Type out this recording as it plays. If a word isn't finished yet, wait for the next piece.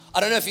I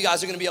don't know if you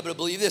guys are gonna be able to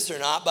believe this or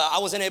not, but I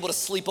wasn't able to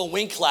sleep a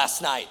wink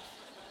last night.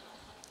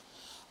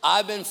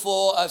 I've been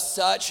full of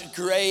such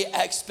great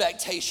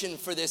expectation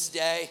for this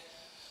day.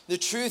 The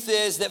truth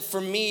is that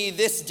for me,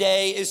 this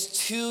day is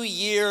 2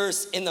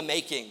 years in the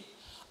making.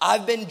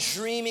 I've been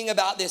dreaming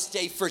about this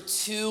day for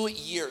 2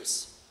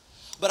 years.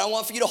 But I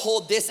want for you to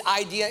hold this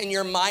idea in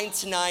your mind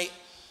tonight.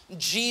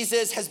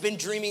 Jesus has been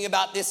dreaming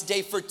about this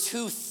day for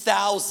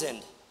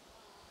 2,000.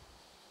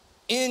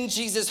 In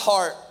Jesus'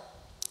 heart,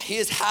 he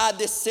has had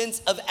this sense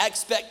of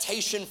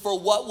expectation for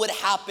what would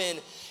happen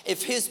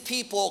if his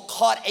people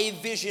caught a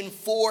vision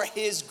for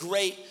his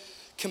great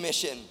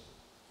commission.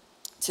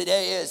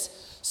 Today is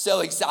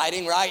so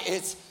exciting, right?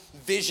 It's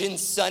Vision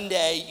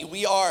Sunday.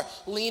 We are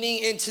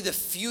leaning into the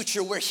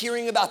future. We're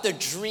hearing about the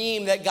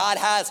dream that God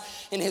has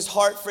in his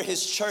heart for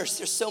his church.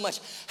 There's so much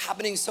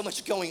happening, so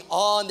much going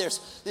on.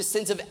 There's this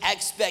sense of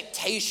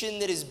expectation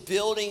that is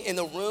building in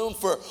the room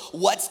for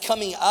what's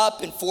coming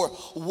up and for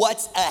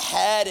what's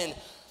ahead.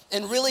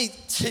 And really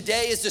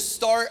today is the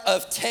start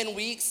of 10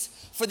 weeks.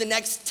 For the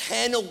next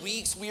 10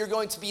 weeks, we are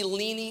going to be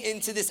leaning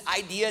into this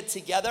idea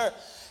together.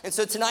 And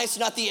so tonight's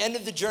not the end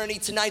of the journey,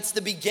 tonight's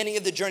the beginning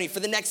of the journey. For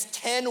the next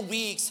 10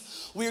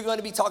 weeks, we are going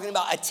to be talking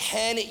about a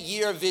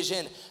 10-year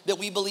vision that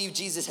we believe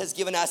Jesus has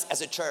given us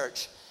as a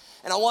church.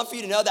 And I want for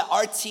you to know that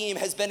our team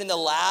has been in the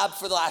lab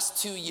for the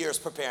last 2 years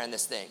preparing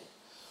this thing.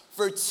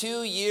 For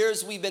 2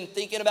 years, we've been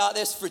thinking about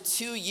this. For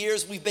 2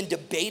 years, we've been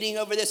debating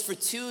over this. For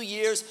 2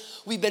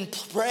 years, we've been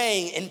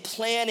praying and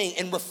planning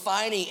and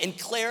refining and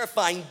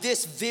clarifying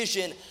this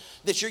vision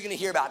that you're gonna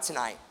hear about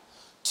tonight.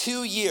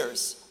 2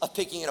 years of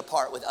picking it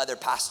apart with other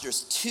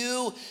pastors,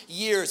 2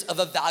 years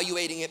of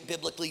evaluating it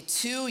biblically,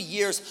 2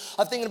 years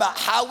of thinking about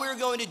how we're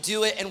going to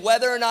do it and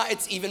whether or not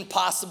it's even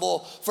possible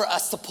for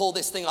us to pull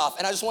this thing off.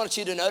 And I just want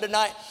you to know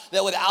tonight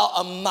that without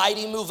a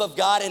mighty move of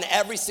God in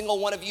every single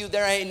one of you,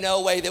 there ain't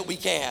no way that we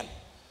can.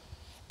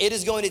 It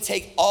is going to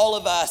take all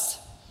of us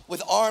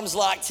with arms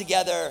locked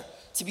together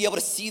to be able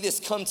to see this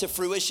come to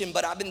fruition,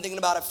 but I've been thinking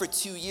about it for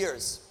 2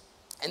 years.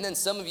 And then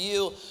some of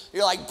you,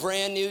 you're like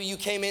brand new, you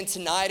came in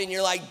tonight and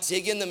you're like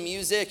digging the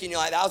music and you're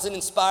like, that was an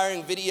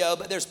inspiring video,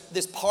 but there's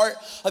this part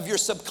of your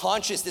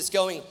subconscious that's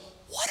going,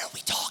 what are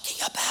we talking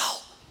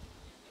about?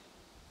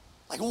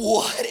 Like,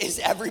 what is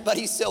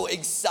everybody so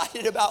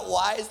excited about?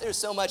 Why is there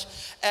so much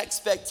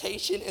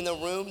expectation in the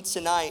room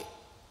tonight?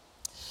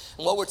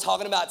 And what we're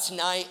talking about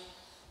tonight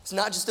is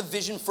not just a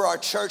vision for our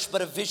church,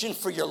 but a vision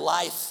for your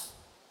life.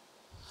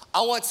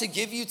 I want to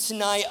give you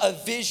tonight a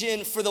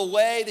vision for the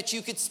way that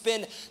you could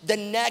spend the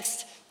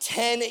next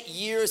 10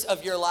 years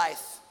of your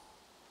life.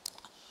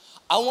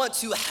 I want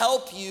to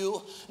help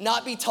you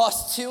not be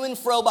tossed to and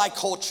fro by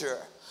culture.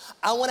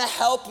 I want to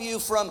help you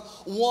from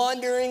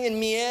wandering and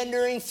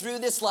meandering through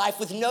this life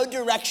with no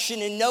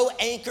direction and no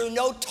anchor,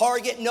 no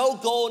target, no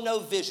goal, no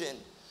vision.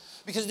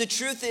 Because the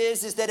truth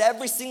is that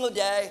every single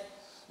day,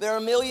 there are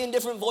a million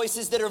different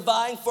voices that are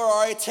vying for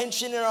our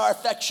attention and our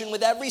affection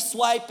with every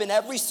swipe and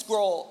every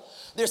scroll.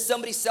 There's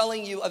somebody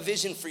selling you a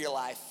vision for your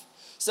life.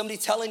 Somebody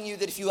telling you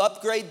that if you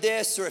upgrade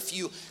this or if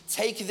you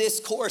take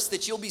this course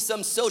that you'll be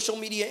some social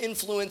media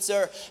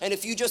influencer, and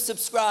if you just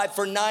subscribe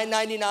for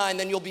 $9.99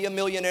 then you'll be a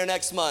millionaire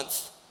next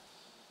month.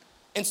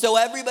 And so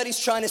everybody's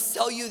trying to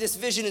sell you this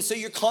vision, and so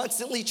you're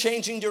constantly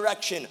changing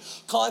direction,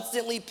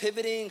 constantly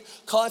pivoting,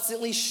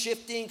 constantly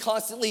shifting,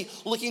 constantly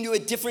looking to a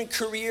different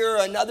career,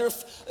 another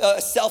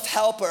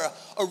self-help or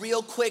a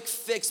real quick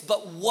fix.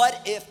 But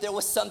what if there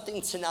was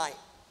something tonight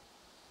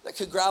that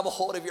could grab a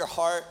hold of your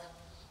heart,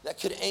 that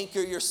could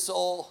anchor your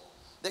soul,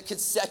 that could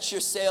set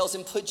your sails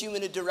and put you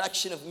in a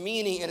direction of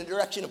meaning, in a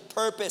direction of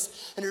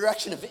purpose, in a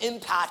direction of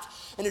impact,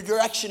 in a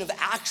direction of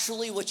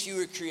actually what you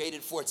were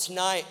created for?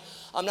 Tonight,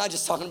 I'm not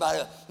just talking about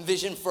a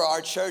vision for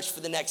our church for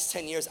the next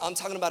 10 years. I'm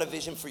talking about a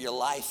vision for your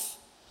life,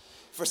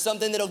 for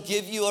something that'll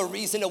give you a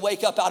reason to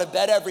wake up out of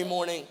bed every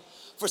morning,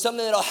 for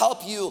something that'll help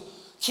you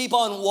keep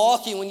on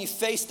walking when you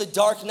face the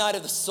dark night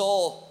of the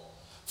soul,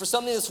 for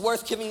something that's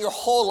worth giving your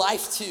whole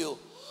life to,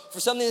 for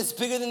something that's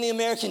bigger than the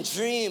American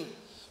dream,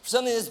 for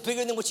something that's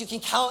bigger than what you can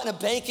count in a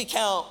bank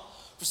account,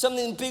 for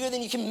something bigger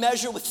than you can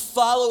measure with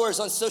followers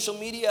on social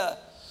media,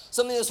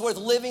 something that's worth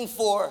living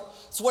for,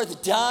 it's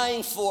worth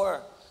dying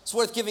for, it's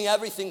worth giving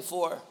everything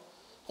for. I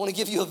want to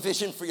give you a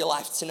vision for your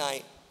life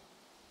tonight.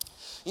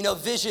 You know,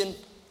 vision,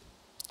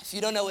 if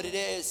you don't know what it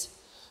is,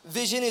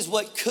 vision is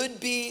what could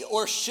be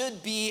or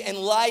should be in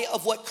light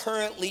of what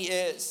currently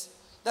is.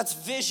 That's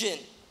vision.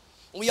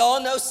 We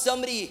all know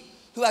somebody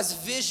who has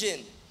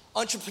vision.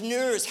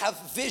 Entrepreneurs have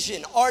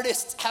vision.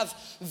 Artists have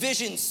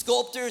vision.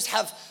 Sculptors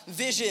have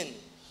vision.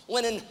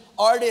 When an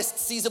artist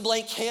sees a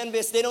blank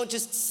canvas, they don't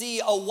just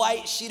see a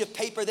white sheet of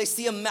paper, they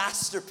see a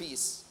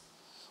masterpiece.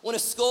 When a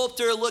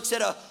sculptor looks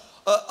at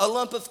a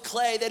lump of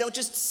clay, they don't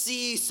just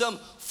see some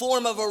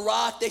form of a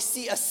rock, they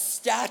see a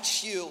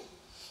statue.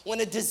 When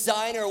a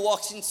designer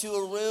walks into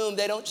a room,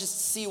 they don't just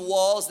see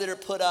walls that are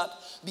put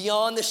up.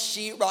 Beyond the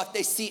sheetrock,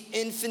 they see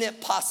infinite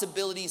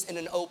possibilities in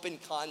an open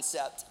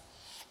concept.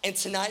 And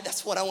tonight,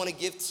 that's what I want to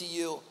give to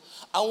you.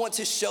 I want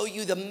to show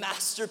you the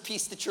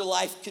masterpiece that your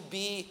life could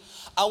be.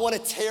 I want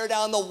to tear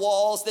down the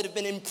walls that have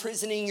been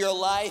imprisoning your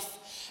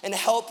life and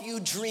help you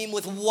dream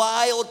with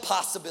wild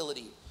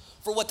possibility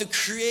for what the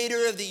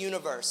creator of the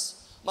universe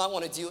might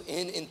want to do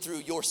in and through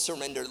your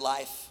surrendered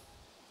life.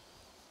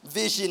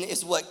 Vision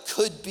is what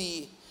could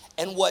be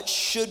and what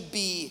should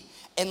be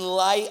in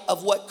light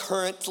of what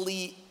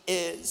currently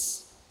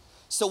is.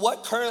 So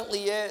what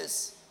currently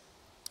is,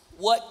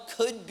 what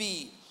could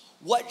be,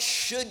 what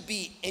should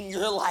be in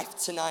your life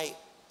tonight?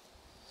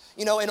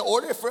 You know, in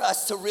order for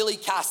us to really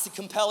cast a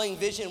compelling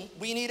vision,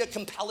 we need a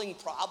compelling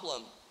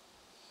problem.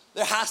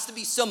 There has to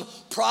be some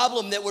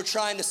problem that we're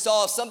trying to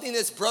solve, something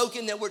that's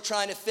broken that we're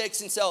trying to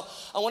fix. And so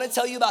I want to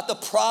tell you about the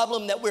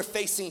problem that we're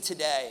facing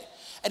today.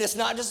 And it's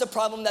not just a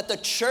problem that the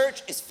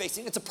church is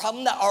facing, it's a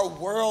problem that our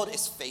world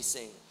is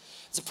facing.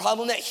 It's a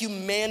problem that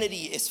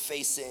humanity is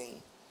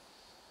facing.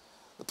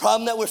 The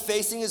problem that we're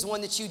facing is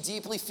one that you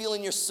deeply feel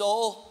in your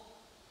soul,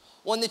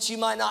 one that you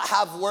might not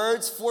have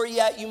words for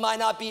yet, you might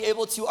not be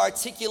able to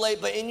articulate,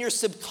 but in your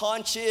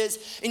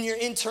subconscious, in your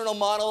internal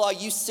monologue,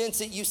 you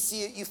sense it, you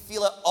see it, you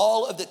feel it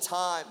all of the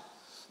time.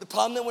 The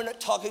problem that we're not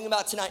talking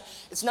about tonight,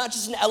 it's not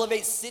just an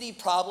Elevate City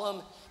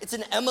problem, it's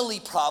an Emily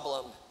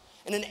problem,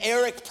 and an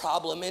Eric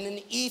problem, and an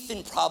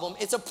Ethan problem.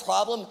 It's a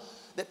problem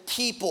that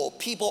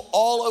people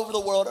all over the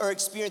world are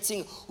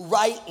experiencing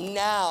right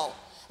now.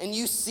 And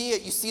you see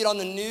it on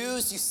the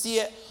news, you see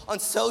it on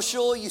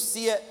social, you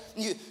see it,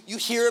 you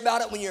hear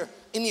about it when you're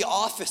in the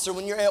office or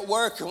when you're at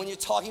work or when you're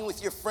talking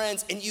with your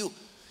friends, and you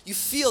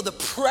feel the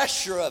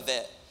pressure of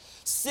it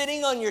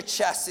sitting on your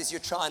chest as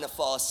you're trying to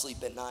fall asleep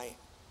at night.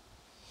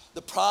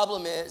 The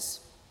problem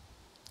is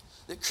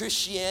that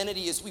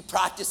Christianity, as we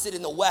practice it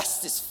in the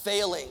West, is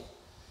failing.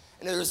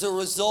 And as a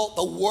result,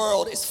 the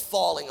world is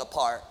falling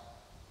apart.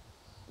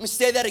 Let me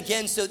say that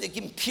again so that it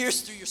can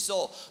pierce through your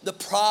soul. The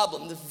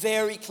problem, the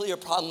very clear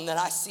problem that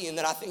I see, and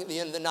that I think at the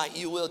end of the night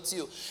you will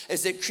too,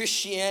 is that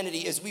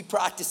Christianity, as we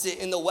practice it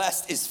in the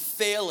West, is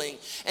failing.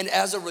 And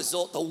as a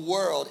result, the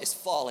world is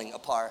falling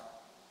apart.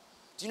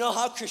 Do you know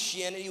how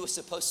Christianity was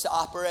supposed to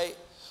operate?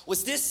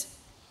 Was this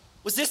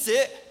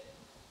it?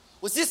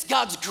 Was this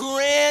God's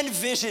grand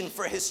vision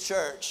for his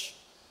church?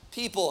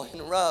 People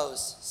in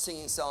rows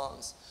singing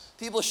songs.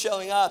 People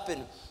showing up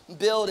in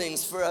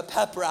buildings for a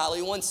pep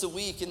rally once a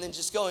week and then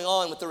just going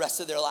on with the rest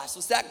of their lives.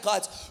 Was that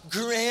God's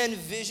grand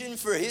vision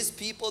for his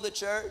people, the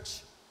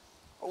church?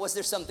 Or was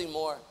there something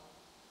more?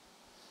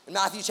 In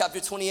Matthew chapter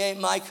 28,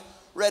 Mike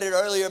read it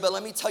earlier, but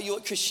let me tell you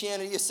what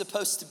Christianity is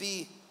supposed to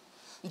be.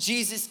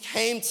 Jesus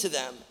came to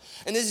them.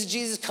 And this is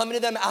Jesus coming to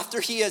them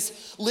after he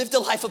has lived a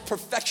life of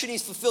perfection.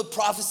 He's fulfilled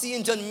prophecy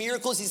and done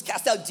miracles. He's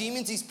cast out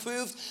demons. He's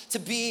proved to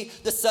be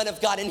the Son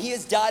of God. And he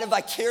has died a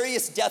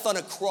vicarious death on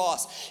a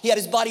cross. He had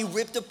his body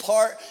ripped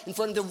apart in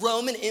front of the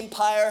Roman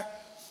Empire.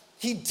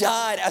 He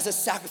died as a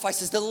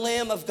sacrifice, as the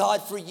Lamb of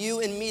God for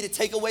you and me to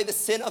take away the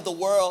sin of the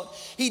world.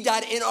 He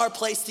died in our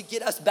place to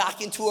get us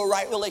back into a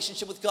right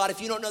relationship with God.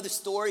 If you don't know the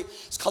story,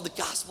 it's called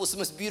the gospel. It's the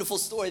most beautiful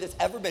story that's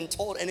ever been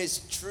told, and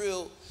it's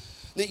true.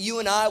 That you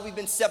and I, we've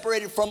been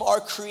separated from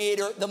our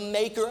Creator, the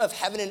maker of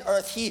heaven and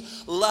earth. He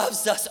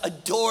loves us,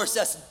 adores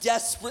us,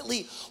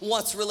 desperately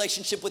wants a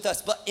relationship with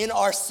us. But in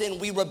our sin,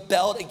 we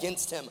rebelled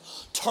against him,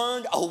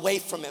 turned away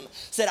from him,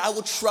 said, I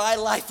will try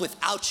life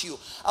without you.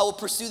 I will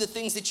pursue the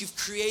things that you've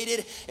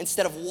created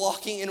instead of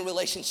walking in a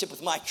relationship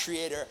with my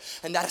Creator.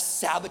 And that has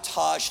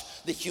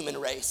sabotaged the human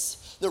race.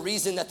 The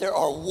reason that there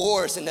are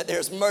wars and that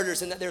there's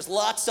murders and that there's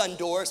locks on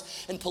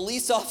doors and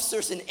police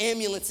officers and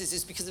ambulances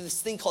is because of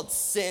this thing called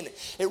sin.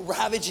 It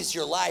ravages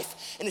your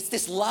life. And it's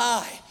this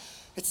lie.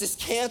 It's this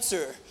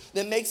cancer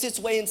that makes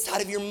its way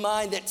inside of your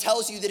mind that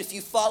tells you that if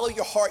you follow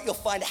your heart, you'll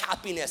find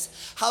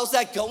happiness. How's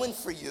that going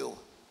for you?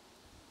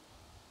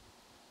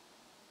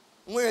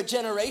 We're a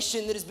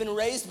generation that has been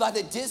raised by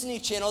the Disney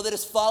Channel that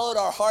has followed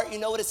our heart. You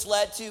know what it's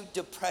led to?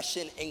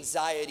 Depression,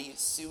 anxiety,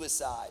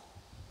 suicide.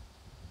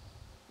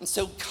 And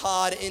so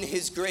God, in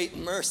his great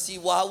mercy,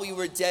 while we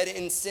were dead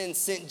in sin,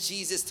 sent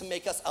Jesus to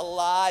make us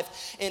alive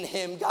in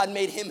him. God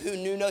made him who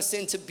knew no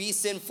sin to be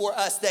sin for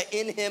us, that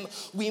in him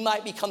we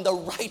might become the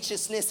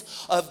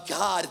righteousness of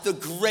God, the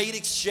great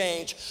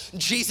exchange.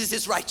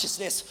 Jesus'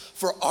 righteousness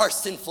for our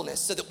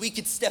sinfulness, so that we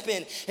could step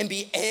in and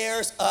be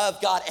heirs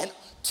of God. And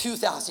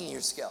 2,000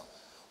 years ago,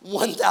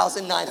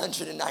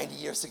 1,990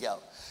 years ago,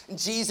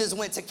 Jesus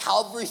went to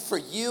Calvary for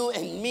you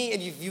and me.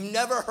 And if you've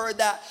never heard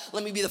that,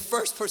 let me be the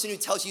first person who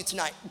tells you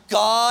tonight,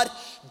 God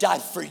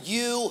died for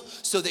you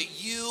so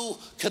that you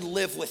could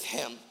live with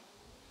him.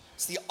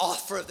 It's the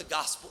offer of the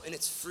gospel, and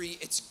it's free,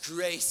 it's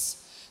grace.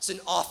 It's an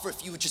offer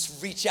if you would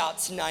just reach out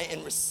tonight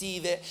and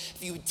receive it, if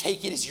you would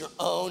take it as your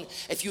own,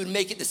 if you would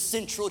make it the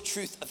central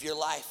truth of your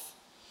life.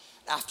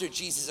 After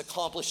Jesus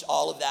accomplished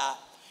all of that,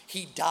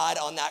 he died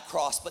on that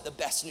cross, but the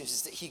best news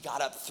is that he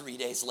got up 3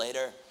 days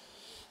later.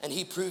 And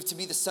he proved to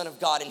be the Son of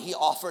God, and he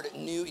offered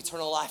new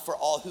eternal life for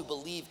all who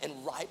believe. And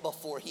right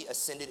before he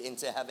ascended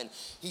into heaven,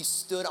 he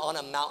stood on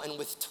a mountain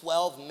with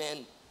 12 men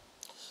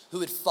who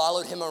had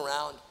followed him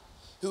around,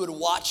 who had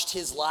watched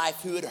his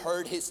life, who had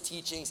heard his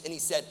teachings. And he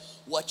said,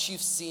 what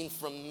you've seen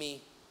from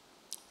me,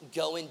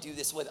 Go and do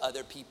this with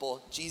other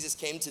people. Jesus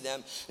came to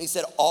them and he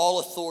said, all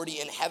authority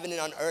in heaven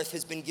and on earth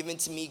has been given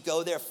to me.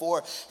 Go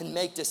therefore and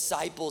make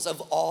disciples of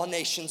all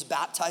nations,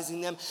 baptizing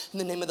them in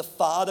the name of the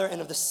Father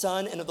and of the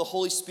Son and of the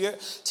Holy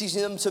Spirit,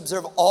 teaching them to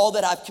observe all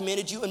that I've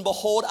commanded you. And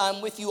behold, I'm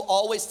with you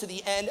always to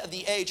the end of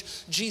the age.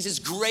 Jesus'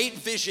 great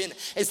vision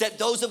is that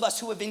those of us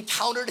who have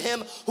encountered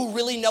him, who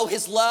really know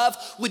his love,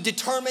 would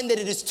determine that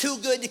it is too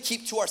good to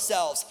keep to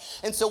ourselves.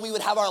 And so we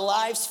would have our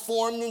lives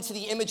formed into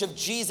the image of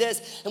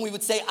Jesus, and we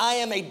would say, I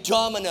am a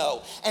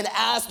domino, and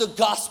as the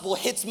gospel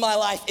hits my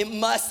life, it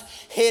must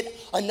hit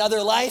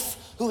another life,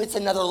 who hits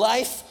another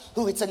life,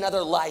 who hits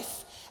another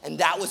life. And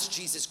that was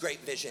Jesus' great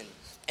vision.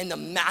 And the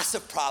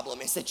massive problem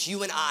is that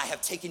you and I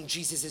have taken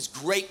Jesus'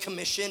 great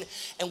commission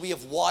and we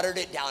have watered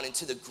it down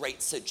into the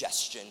great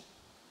suggestion.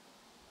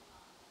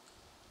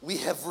 We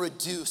have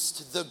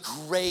reduced the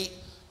great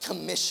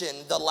commission,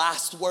 the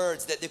last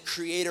words that the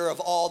creator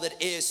of all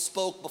that is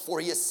spoke before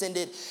he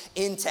ascended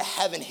into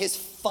heaven, his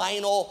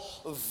final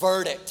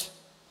verdict,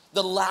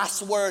 the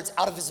last words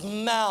out of his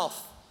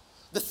mouth,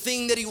 the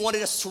thing that he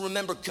wanted us to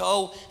remember: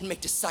 go and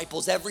make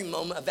disciples every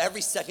moment of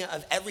every second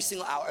of every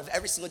single hour of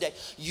every single day.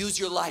 Use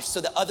your life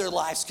so that other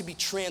lives could be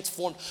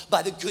transformed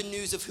by the good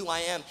news of who I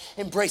am.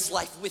 Embrace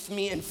life with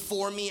me and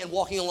for me and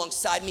walking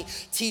alongside me.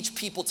 Teach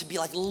people to be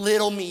like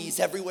little me's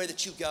everywhere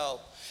that you go.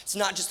 It's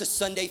not just a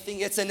Sunday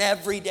thing, it's an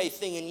everyday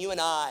thing. And you and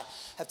I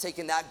have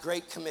taken that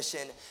great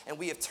commission and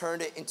we have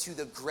turned it into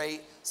the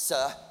great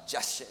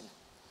suggestion.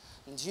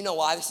 And do you know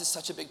why this is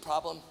such a big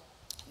problem?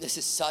 This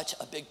is such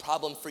a big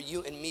problem for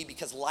you and me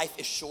because life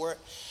is short,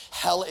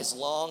 hell is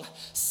long,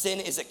 sin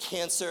is a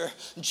cancer,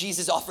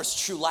 Jesus offers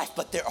true life,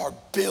 but there are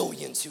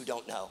billions who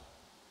don't know.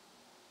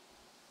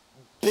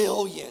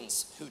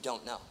 Billions who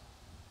don't know.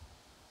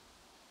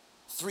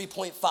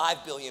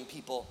 3.5 billion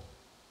people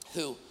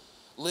who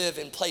live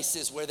in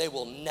places where they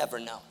will never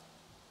know.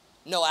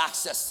 No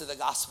access to the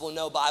gospel,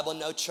 no Bible,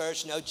 no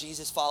church, no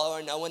Jesus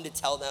follower, no one to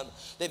tell them.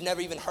 They've never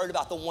even heard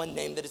about the one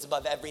name that is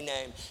above every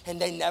name,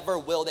 and they never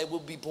will. They will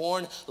be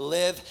born,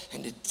 live,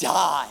 and to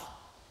die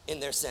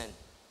in their sin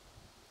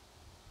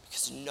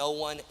because no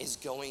one is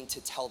going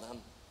to tell them.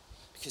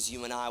 Because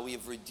you and I, we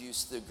have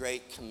reduced the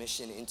Great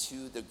Commission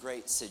into the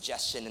Great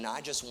Suggestion, and I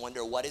just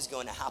wonder what is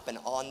going to happen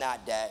on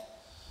that day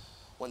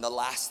when the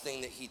last thing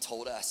that he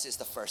told us is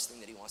the first thing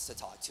that he wants to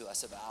talk to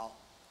us about.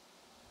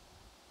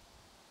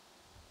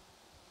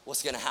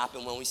 What's gonna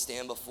happen when we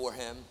stand before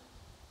him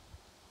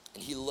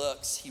and he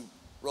looks, he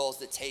rolls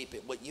the tape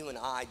at what you and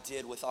I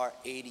did with our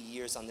 80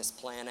 years on this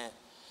planet,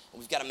 and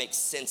we've gotta make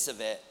sense of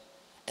it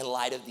in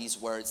light of these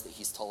words that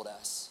he's told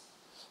us.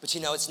 But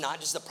you know, it's not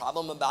just a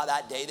problem about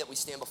that day that we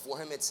stand before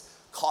him, it's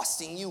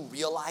costing you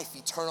real life,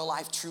 eternal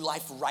life, true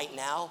life right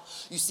now.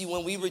 You see,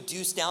 when we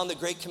reduce down the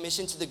Great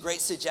Commission to the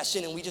Great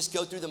Suggestion and we just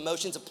go through the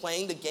motions of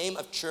playing the game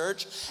of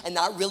church and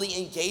not really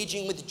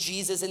engaging with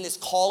Jesus in this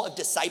call of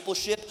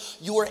discipleship,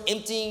 you are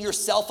emptying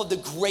yourself of the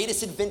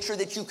greatest adventure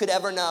that you could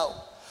ever know.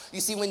 You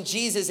see, when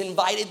Jesus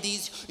invited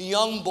these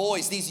young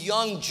boys, these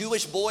young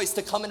Jewish boys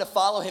to come and to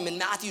follow him in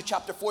Matthew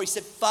chapter 4, he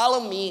said,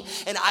 follow me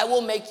and I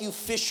will make you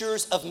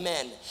fishers of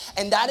men.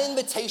 And that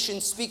invitation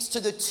speaks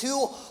to the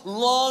two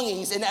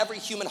longings in every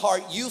human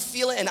heart. You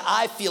feel it and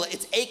I feel it.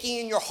 It's aching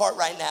in your heart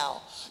right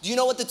now. Do you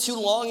know what the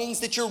two longings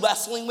that you're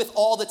wrestling with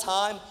all the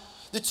time?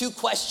 The two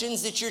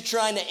questions that you're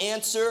trying to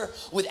answer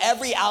with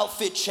every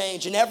outfit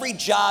change and every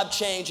job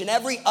change and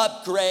every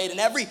upgrade and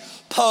every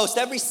post,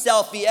 every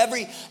selfie,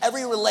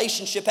 every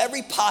relationship,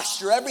 every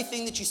posture,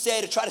 everything that you say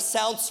to try to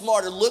sound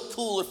smart or look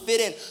cool or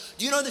fit in.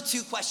 Do you know the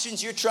two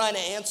questions you're trying to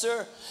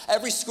answer?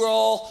 Every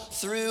scroll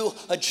through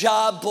a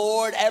job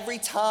board, every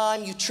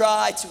time you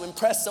try to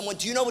impress someone,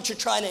 do you know what you're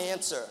trying to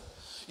answer?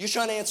 You're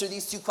trying to answer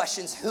these two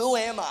questions. Who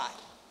am I?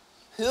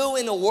 Who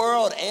in the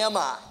world am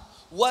I?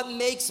 What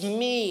makes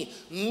me,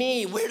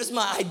 me? Where does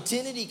my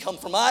identity come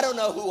from? I don't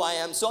know who I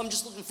am, so I'm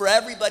just looking for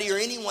everybody or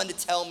anyone to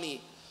tell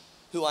me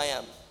who I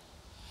am.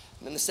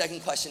 And then the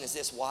second question is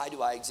this: why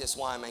do I exist?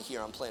 Why am I here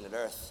on planet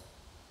Earth?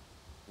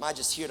 Am I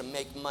just here to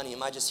make money?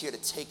 Am I just here to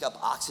take up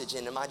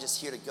oxygen? Am I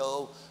just here to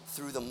go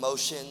through the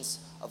motions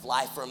of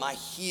life? Or am I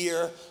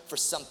here for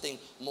something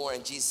more?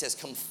 And Jesus says,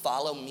 come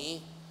follow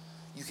me.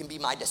 You can be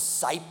my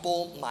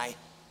disciple, my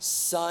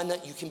son,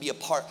 you can be a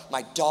part,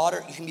 my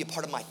daughter, you can be a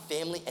part of my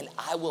family, and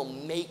I will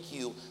make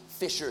you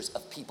fishers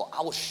of people.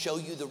 I will show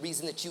you the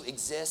reason that you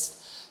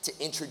exist, to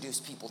introduce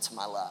people to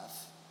my love.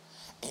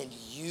 And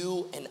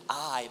you and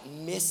I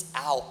miss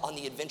out on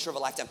the adventure of a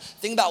lifetime.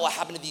 Think about what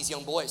happened to these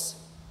young boys.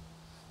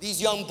 These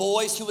young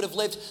boys who would have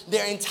lived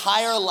their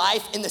entire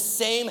life in the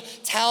same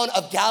town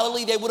of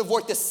Galilee. They would have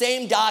worked the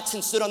same docks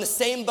and stood on the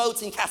same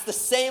boats and cast the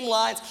same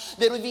lines.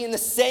 They would be in the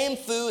same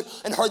food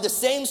and heard the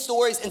same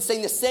stories and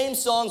sang the same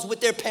songs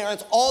with their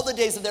parents all the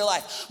days of their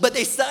life. But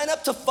they sign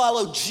up to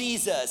follow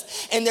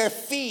Jesus, and their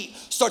feet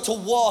start to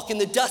walk in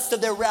the dust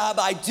of their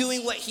rabbi,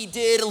 doing what he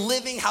did,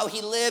 living how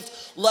he lived,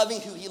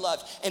 loving who he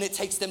loved. And it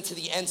takes them to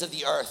the ends of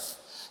the earth.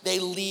 They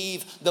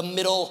leave the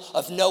middle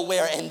of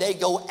nowhere and they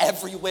go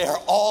everywhere,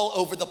 all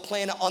over the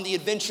planet on the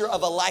adventure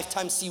of a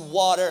lifetime. See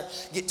water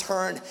get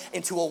turned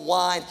into a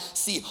wine.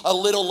 See a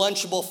little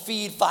Lunchable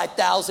feed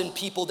 5,000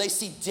 people. They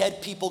see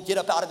dead people get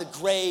up out of the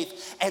grave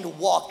and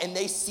walk. And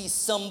they see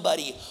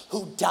somebody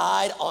who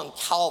died on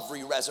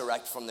Calvary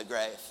resurrect from the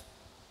grave.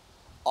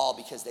 All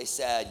because they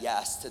said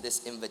yes to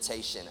this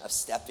invitation of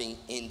stepping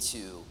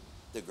into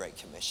the Great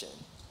Commission.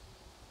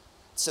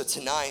 So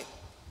tonight,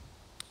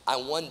 I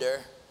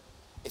wonder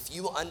if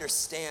you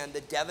understand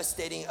the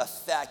devastating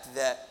effect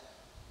that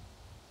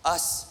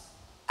us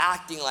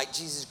acting like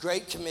Jesus'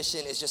 Great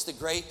Commission is just a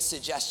great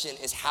suggestion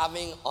is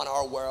having on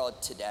our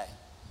world today.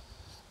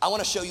 I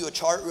want to show you a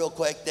chart real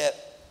quick that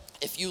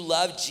if you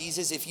love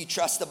Jesus, if you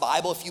trust the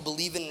Bible, if you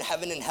believe in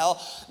heaven and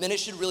hell, then it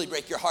should really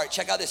break your heart.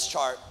 Check out this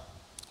chart.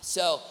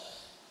 So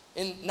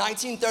in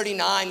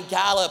 1939,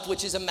 Gallup,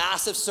 which is a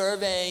massive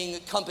surveying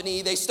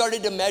company, they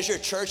started to measure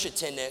church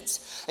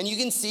attendance. And you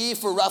can see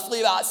for roughly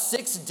about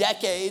 6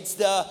 decades,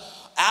 the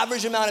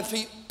average amount of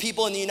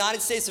people in the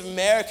United States of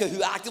America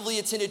who actively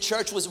attended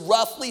church was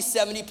roughly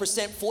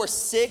 70% for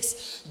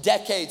 6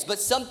 decades. But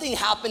something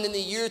happened in the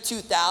year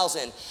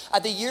 2000.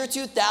 At the year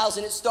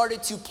 2000, it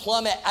started to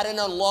plummet at an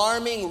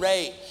alarming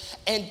rate.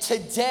 And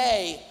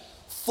today,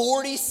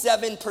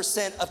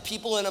 47% of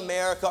people in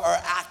America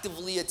are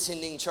actively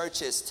attending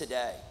churches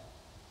today.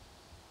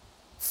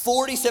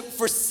 47,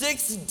 for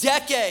 6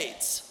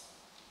 decades,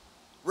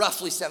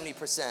 roughly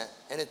 70%.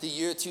 And at the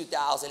year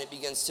 2000, it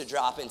begins to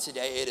drop, and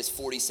today it is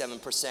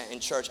 47% in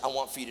church. I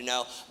want for you to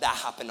know that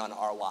happened on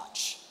our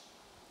watch.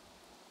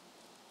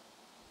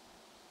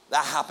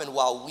 That happened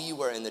while we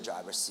were in the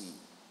driver's seat.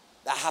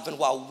 That happened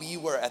while we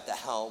were at the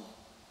helm.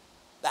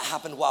 That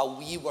happened while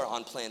we were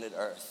on planet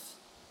Earth.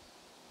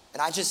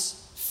 And I just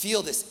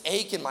feel this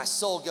ache in my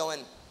soul going,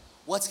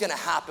 what's gonna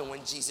happen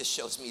when Jesus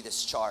shows me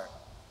this chart?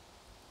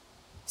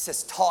 He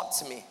says, talk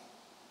to me.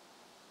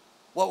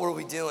 What were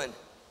we doing?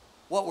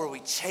 What were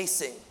we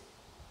chasing?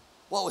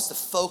 What was the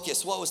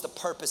focus? What was the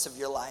purpose of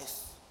your life?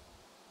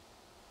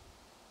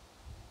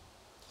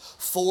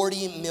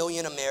 40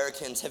 million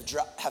Americans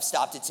have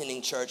stopped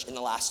attending church in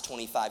the last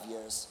 25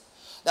 years.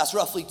 That's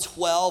roughly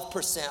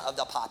 12% of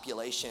the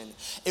population.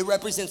 It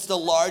represents the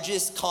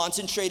largest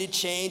concentrated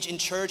change in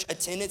church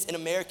attendance in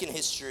American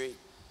history.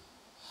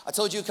 I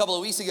told you a couple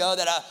of weeks ago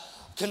that a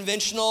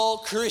conventional,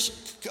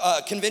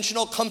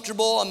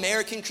 comfortable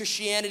American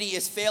Christianity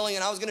is failing,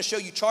 and I was gonna show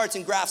you charts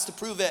and graphs to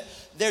prove it.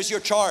 There's your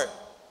chart.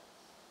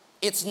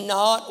 It's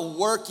not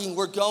working.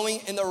 We're going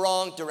in the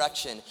wrong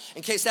direction.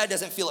 In case that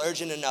doesn't feel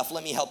urgent enough,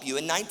 let me help you.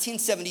 In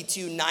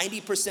 1972,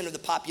 90% of the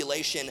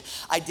population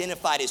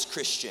identified as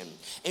Christian.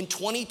 In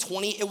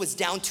 2020, it was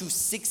down to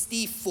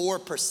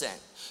 64%.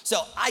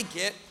 So I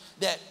get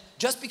that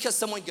just because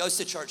someone goes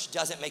to church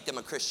doesn't make them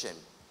a Christian.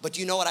 But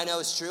you know what I know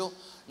is true?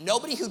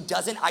 Nobody who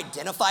doesn't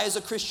identify as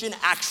a Christian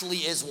actually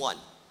is one.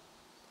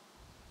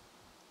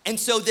 And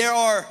so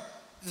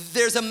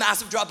there's a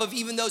massive drop of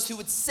even those who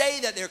would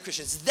say that they're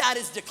Christians. That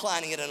is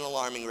declining at an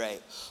alarming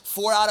rate.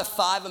 4 out of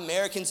 5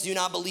 Americans do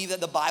not believe that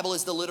the Bible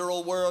is the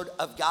literal word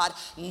of God.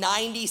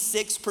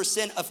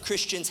 96% of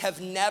Christians have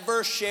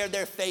never shared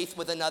their faith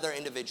with another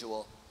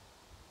individual.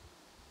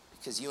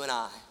 Because you and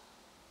I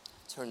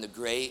turn the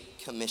Great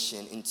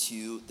Commission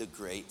into the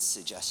Great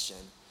Suggestion.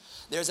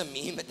 There's a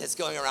meme that's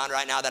going around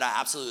right now that I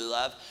absolutely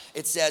love.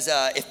 It says,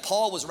 if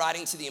Paul was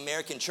writing to the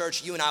American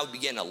church, you and I would be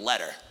getting a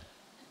letter.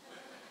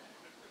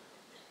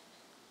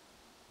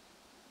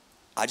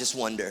 I just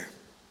wonder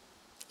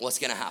what's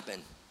gonna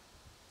happen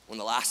when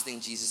the last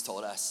thing Jesus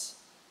told us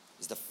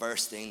is the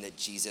first thing that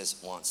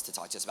Jesus wants to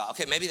talk to us about.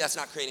 Okay, maybe that's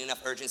not creating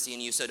enough urgency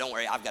in you, so don't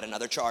worry, I've got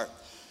another chart.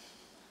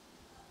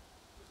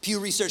 Pew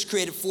Research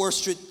created 4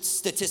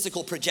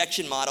 statistical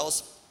projection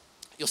models.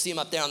 You'll see them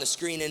up there on the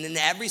screen, and in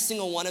every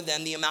single one of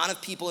them, the amount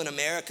of people in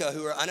America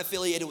who are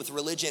unaffiliated with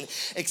religion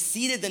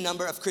exceeded the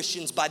number of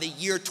Christians by the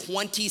year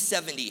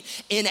 2070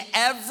 in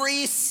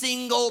every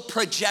single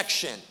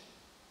projection.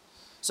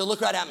 So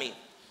look right at me.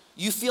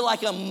 You feel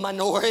like a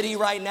minority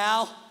right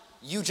now,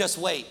 you just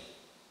wait.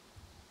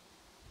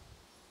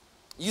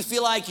 You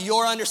feel like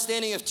your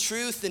understanding of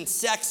truth and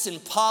sex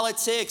and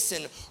politics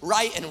and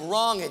right and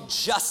wrong and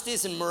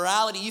justice and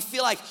morality, you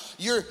feel like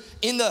you're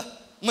in the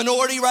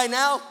minority right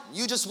now,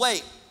 you just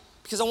wait.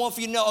 Because I want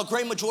for you to know a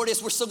great majority of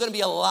us, we're still gonna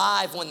be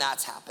alive when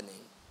that's happening.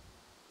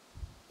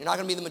 You're not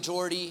gonna be the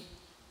majority,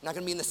 you're not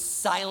gonna be in the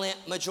silent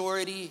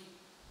majority,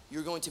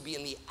 you're going to be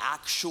in the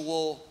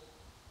actual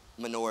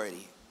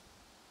minority.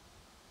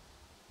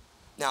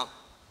 Now,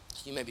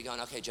 you may be going,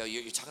 okay, Joe,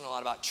 you're talking a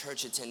lot about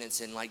church attendance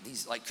and like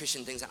these like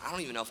Christian things. I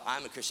don't even know if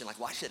I'm a Christian. Like,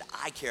 why should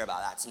I care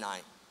about that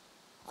tonight?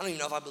 I don't even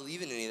know if I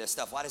believe in any of this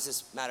stuff. Why does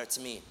this matter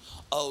to me?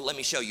 Oh, let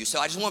me show you. So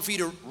I just want for you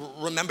to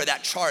remember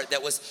that chart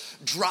that was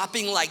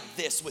dropping like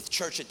this with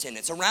church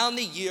attendance. Around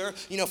the year,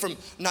 from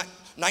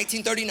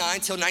 1939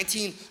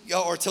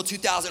 till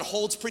 2000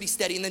 holds pretty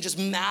steady, and then just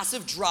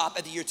massive drop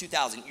at the year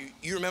 2000.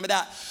 You remember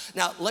that?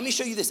 Now, let me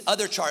show you this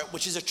other chart,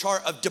 which is a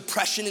chart of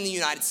depression in the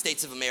United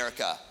States of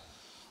America.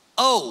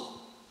 Oh,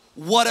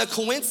 what a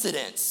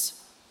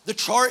coincidence. The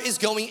chart is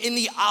going in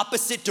the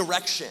opposite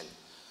direction.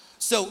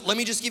 So let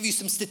me just give you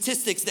some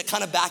statistics that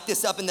kind of back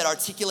this up and that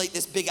articulate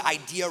this big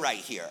idea right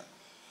here.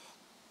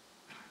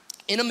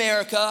 In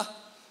America,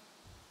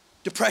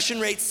 depression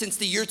rates since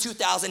the year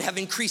 2000 have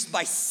increased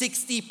by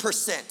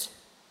 60%.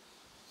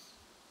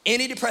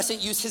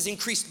 Antidepressant use has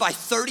increased by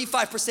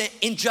 35%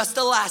 in just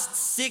the last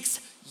 6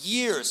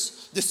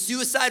 years. The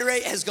suicide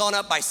rate has gone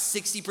up by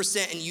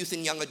 60% in youth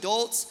and young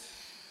adults.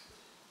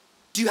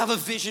 Do you have a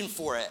vision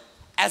for it?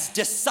 As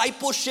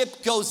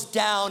discipleship goes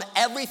down,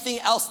 everything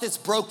else that's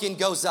broken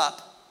goes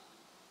up.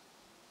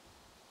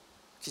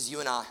 Because you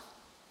and I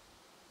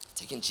have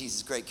taken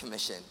Jesus' great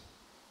commission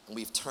and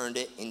we've turned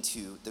it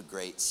into the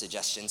great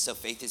suggestion. So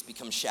faith has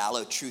become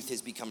shallow, truth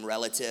has become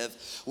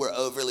relative. We're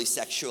overly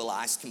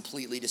sexualized,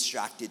 completely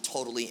distracted,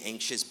 totally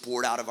anxious,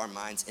 bored out of our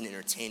minds, and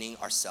entertaining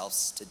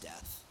ourselves to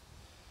death.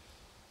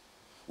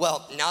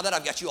 Well, now that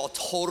I've got you all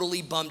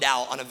totally bummed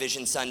out on a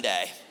Vision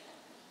Sunday,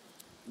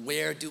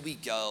 where do we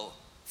go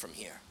from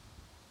here?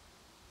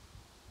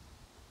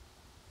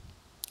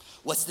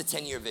 What's the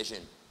 10-year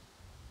vision?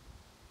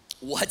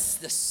 What's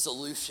the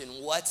solution?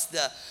 What's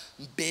the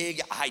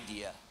big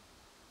idea?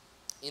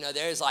 You know,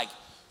 there's like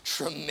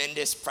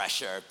tremendous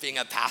pressure being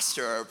a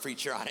pastor or a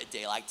preacher on a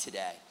day like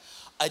today.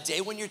 A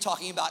day when you're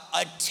talking about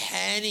a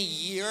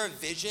 10-year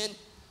vision.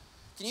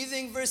 Can you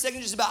think for a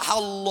second just about how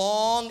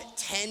long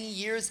 10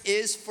 years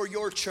is for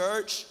your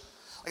church?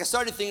 Like I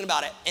started thinking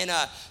about it. In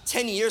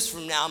 10 years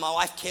from now, my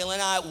wife Kayla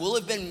and I will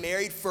have been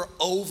married for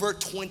over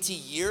 20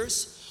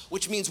 years,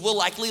 which means we'll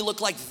likely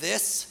look like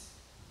this.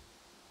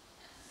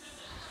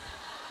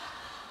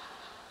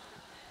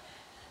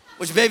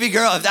 Which, baby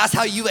girl, if that's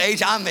how you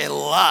age, I'm in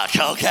luck,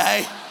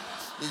 okay?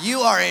 You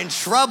are in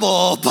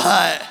trouble,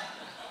 but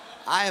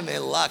I am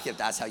in luck if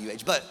that's how you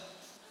age. But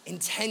in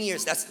 10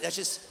 years, that's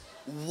just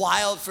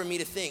wild for me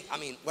to think. I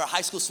mean, we're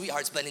high school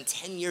sweethearts, but in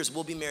 10 years,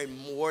 we'll be married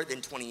more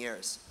than 20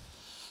 years.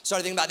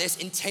 Started thinking about this.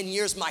 In 10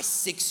 years, my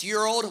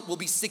 6-year-old will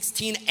be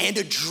 16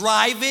 and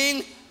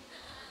driving.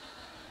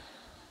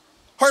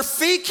 Her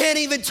feet can't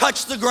even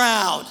touch the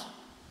ground.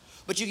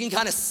 But you can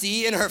kind of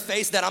see in her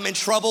face that I'm in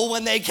trouble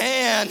when they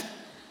can.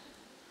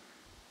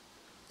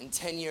 In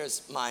 10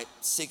 years, my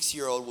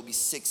 6-year-old will be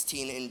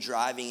 16 and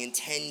driving. In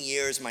 10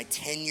 years, my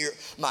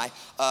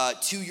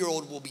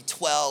 2-year-old will be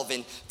 12.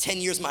 In 10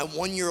 years, my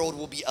 1-year-old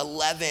will be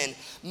 11.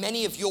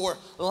 Many of your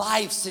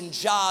lives and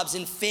jobs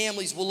and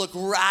families will look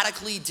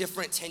radically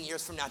different 10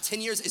 years from now. 10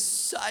 years is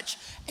such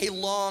a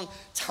long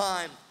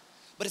time.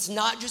 But it's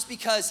not just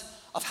because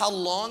of how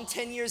long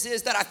 10 years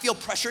is that I feel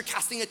pressure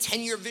casting a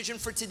 10-year vision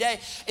for today.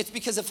 It's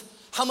because of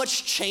how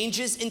much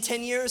changes in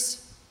 10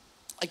 years.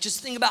 Like,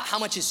 just think about how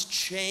much has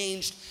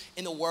changed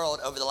in the world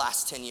over the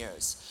last 10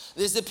 years.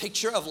 This is a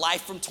picture of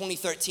life from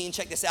 2013.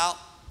 Check this out.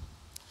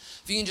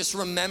 If you can just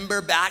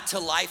remember back to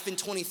life in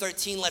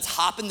 2013, let's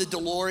hop in the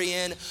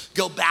DeLorean,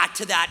 go back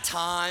to that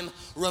time,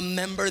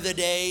 remember the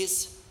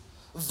days.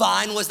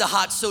 Vine was the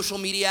hot social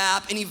media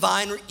app. Any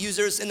Vine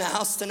users in the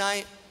house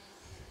tonight?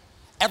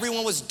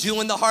 Everyone was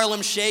doing the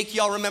Harlem Shake.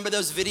 Y'all remember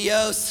those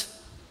videos?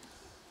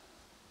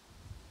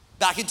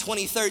 Back in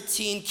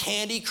 2013,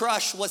 Candy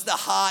Crush was the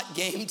hot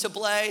game to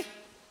play.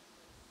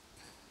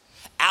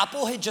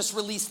 Apple had just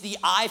released the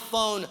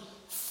iPhone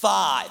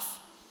 5.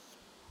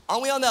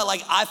 Aren't we on that like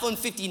iPhone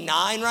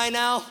 59 right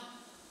now?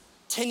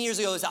 10 years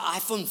ago, it was the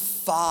iPhone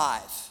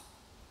 5.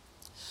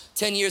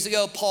 10 years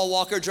ago, Paul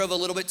Walker drove a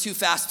little bit too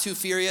fast, too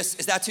furious.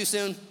 Is that too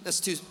soon? It's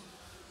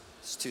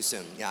too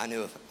soon. Yeah, I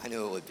knew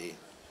it would be.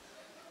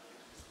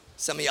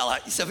 Some of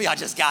y'all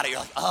just got it. You're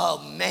like,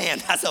 oh man,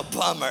 that's a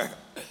bummer.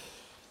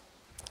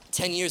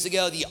 10 years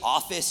ago, The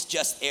Office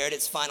just aired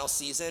its final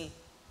season.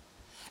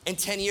 And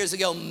 10 years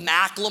ago,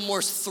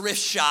 Macklemore's Thrift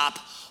Shop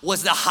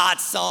was the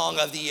hot song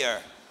of the year.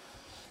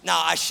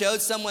 Now, I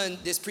showed someone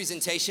this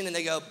presentation and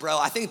they go, bro,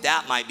 I think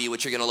that might be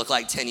what you're gonna look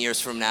like 10 years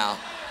from now.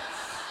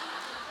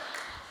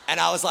 And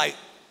I was like,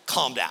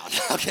 calm down.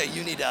 Okay,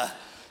 you need to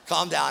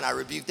calm down. I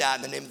rebuke that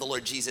in the name of the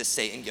Lord Jesus.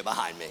 Satan, get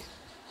behind me.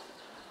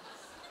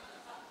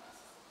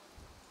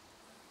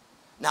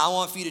 Now I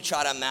want for you to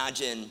try to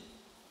imagine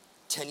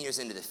 10 years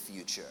into the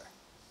future.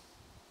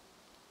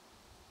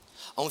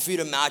 I want for you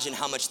to imagine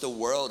how much the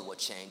world will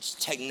change.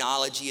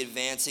 Technology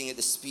advancing at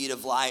the speed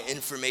of light,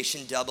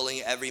 information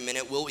doubling every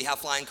minute. Will we have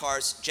flying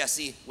cars?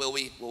 Jesse, will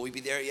we be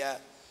there yet?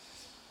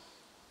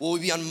 Will we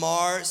be on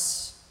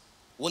Mars?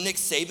 Will Nick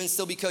Saban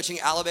still be coaching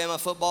Alabama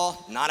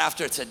football? Not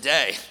after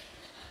today.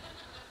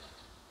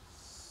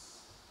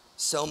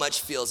 So much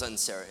feels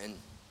uncertain.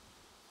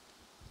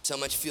 So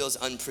much feels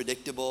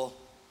unpredictable.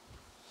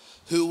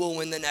 Who will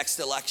win the next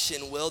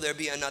election? Will there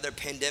be another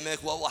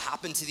pandemic? What will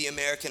happen to the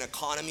American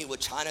economy? Will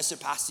China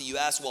surpass the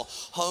US? Will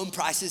home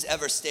prices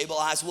ever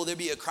stabilize? Will there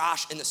be a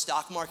crash in the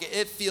stock market?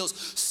 It feels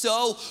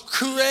so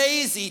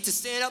crazy to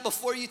stand up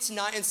before you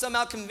tonight and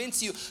somehow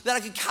convince you that I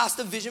could cast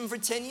a vision for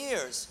 10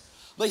 years.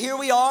 But here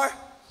we are,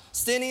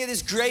 standing at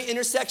this great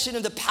intersection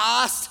of the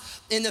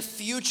past and the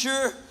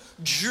future,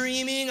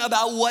 dreaming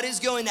about what is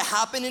going to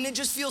happen, and it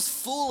just feels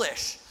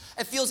foolish.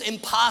 It feels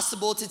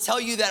impossible to tell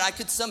you that I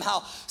could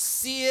somehow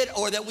see it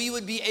or that we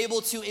would be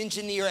able to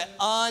engineer it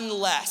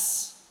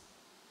unless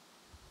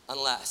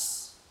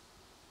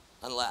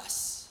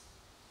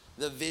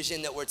the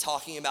vision that we're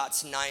talking about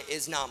tonight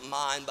is not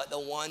mine, but the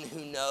one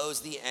who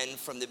knows the end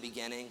from the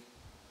beginning.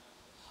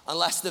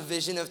 Unless the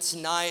vision of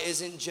tonight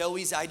isn't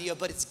Joey's idea,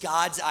 but it's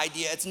God's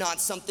idea. It's not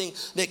something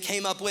that we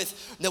came up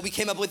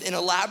with in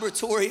a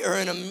laboratory or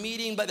in a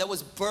meeting, but that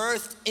was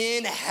birthed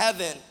in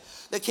heaven,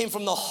 that came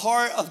from the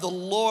heart of the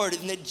Lord,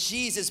 and that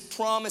Jesus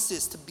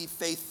promises to be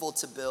faithful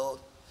to build.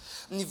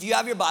 And if you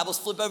have your Bibles,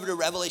 flip over to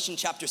Revelation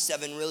chapter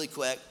 7 really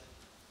quick.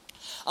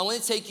 I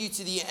want to take you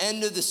to the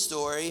end of the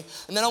story,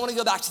 and then I want to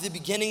go back to the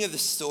beginning of the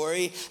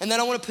story, and then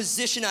I want to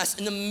position us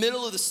in the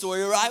middle of the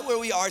story, right where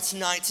we are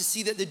tonight, to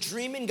see that the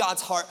dream in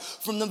God's heart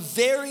from the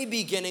very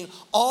beginning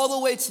all the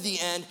way to the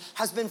end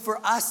has been for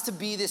us to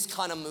be this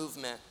kind of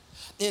movement.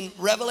 In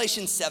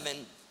Revelation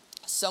 7,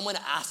 someone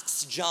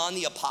asks John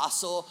the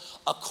Apostle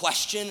a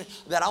question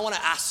that I want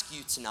to ask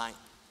you tonight.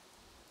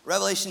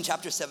 Revelation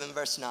chapter 7,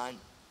 verse 9.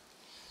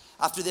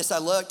 After this I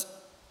looked,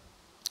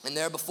 and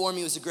there before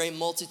me was a great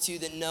multitude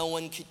that no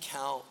one could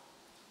count,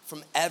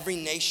 from every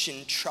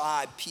nation,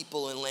 tribe,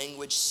 people, and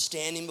language,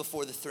 standing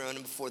before the throne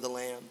and before the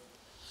Lamb.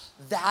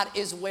 That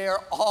is where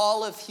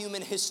all of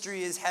human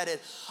history is headed.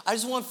 I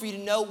just want for you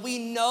to know, we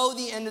know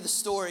the end of the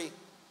story.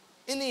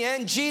 In the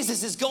end,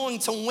 Jesus is going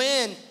to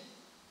win.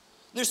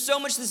 There's so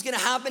much that's going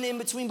to happen in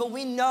between, but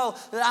we know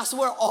that that's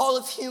where all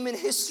of human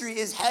history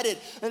is headed.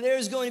 And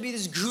there's going to be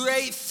this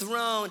great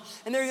throne,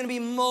 and there are going to be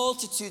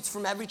multitudes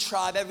from every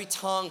tribe, every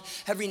tongue,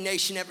 every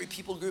nation, every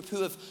people group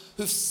who've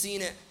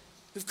seen it,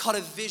 who've caught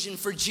a vision.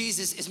 For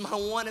Jesus is my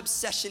one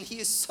obsession. He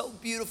is so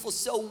beautiful,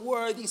 so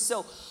worthy,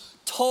 so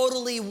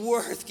totally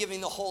worth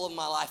giving the whole of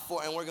my life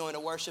for, and we're going to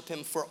worship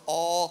him for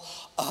all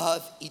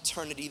of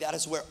eternity. That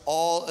is where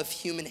all of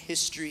human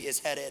history is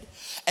headed.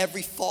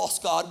 Every false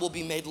god will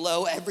be made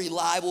low, every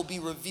lie will be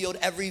revealed,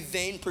 every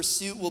vain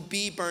pursuit will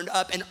be burned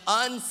up, and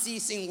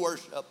unceasing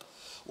worship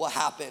will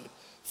happen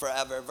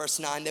forever. Verse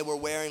 9, they were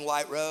wearing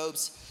white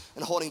robes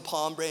and holding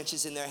palm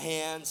branches in their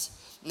hands,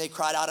 and they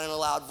cried out in a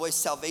loud voice,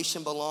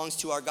 salvation belongs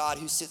to our God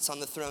who sits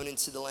on the throne and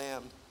to the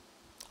Lamb.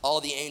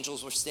 All the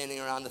angels were standing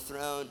around the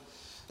throne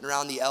and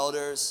around the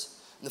elders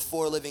and the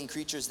four living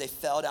creatures. They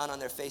fell down on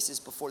their faces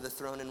before the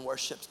throne and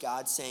worshiped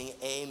God, saying,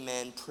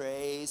 amen.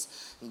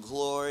 Praise and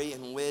glory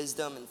and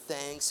wisdom and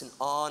thanks and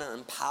honor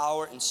and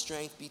power and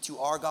strength be to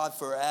our God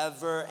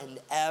forever and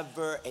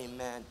ever.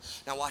 Amen.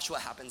 Now watch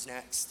what happens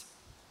next.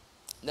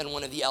 Then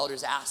one of the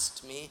elders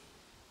asked me,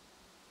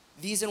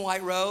 these in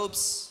white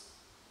robes,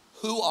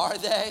 who are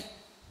they?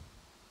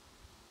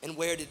 And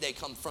where did they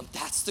come from?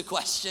 That's the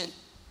question.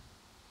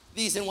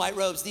 These in white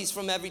robes, these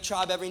from every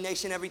tribe, every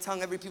nation, every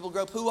tongue, every people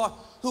group, who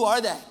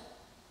are they?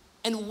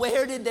 And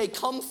where did they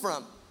come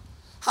from?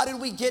 How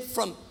did we get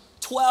from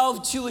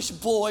 12 Jewish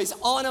boys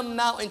on a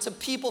mountain to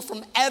people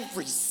from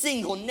every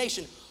single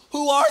nation?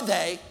 Who are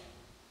they?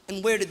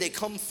 And where did they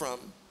come from?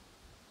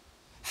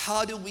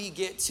 How do we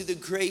get to the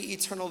great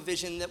eternal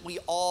vision that we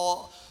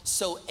all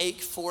so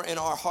ache for in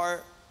our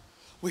heart?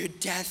 Where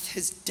death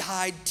has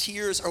died,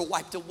 tears are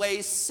wiped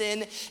away,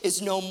 sin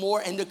is no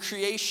more, and the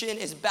creation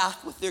is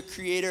back with their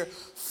creator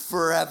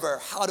forever.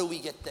 How do we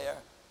get there?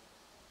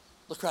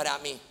 Look right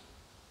at me.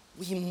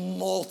 We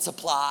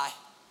multiply.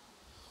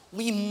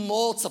 We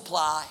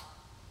multiply.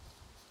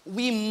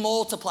 We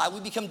multiply. We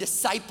become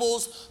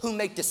disciples who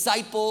make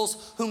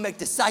disciples, who make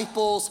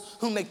disciples,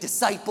 who make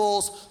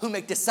disciples, who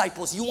make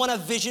disciples. You want a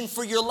vision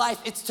for your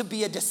life? It's to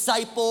be a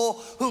disciple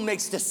who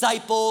makes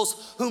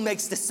disciples, who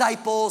makes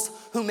disciples,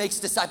 who makes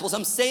disciples.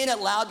 I'm saying it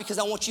loud because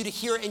I want you to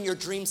hear it in your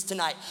dreams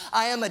tonight.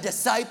 I am a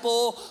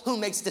disciple who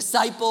makes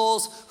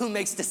disciples, who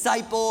makes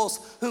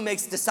disciples, who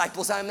makes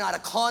disciples. I'm not a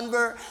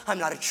convert. I'm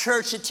not a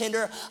church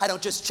attender. I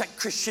don't just check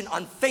Christian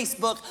on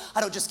Facebook.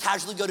 I don't just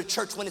casually go to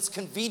church when it's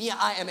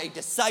convenient. I am a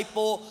disciple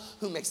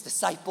who makes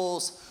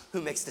disciples,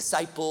 who makes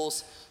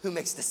disciples, who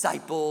makes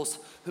disciples,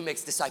 who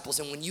makes disciples.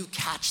 And when you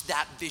catch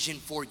that vision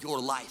for your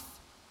life,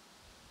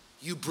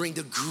 you bring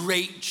the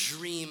great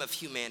dream of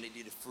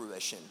humanity to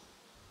fruition.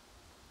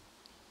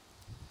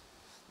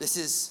 This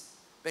has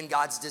been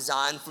God's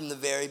design from the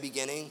very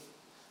beginning.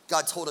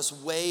 God told us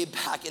way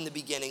back in the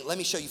beginning. Let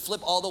me show you.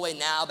 Flip all the way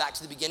now back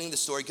to the beginning of the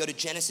story. Go to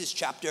Genesis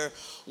chapter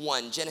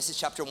 1. Genesis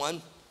chapter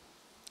 1.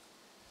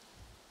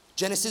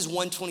 Genesis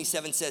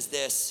 1:27 says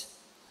this.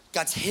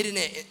 God's hidden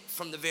it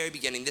from the very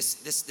beginning.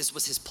 This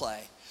was his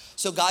play.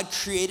 So God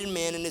created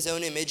man in his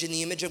own image. In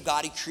the image of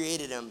God, he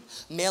created him.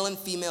 Male and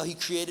female, he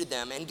created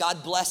them. And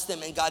God blessed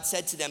them, and God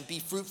said to them, be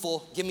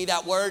fruitful. Give me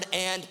that word,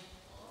 and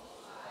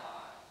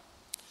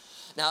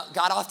now,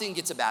 God often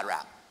gets a bad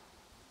rap.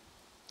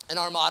 In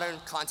our modern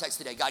context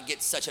today, God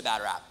gets such a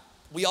bad rap.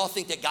 We all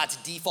think that God's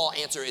default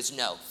answer is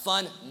no.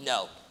 Fun,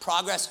 no.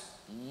 Progress,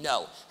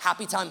 no.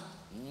 Happy time,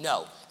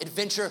 no.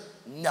 Adventure,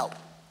 no.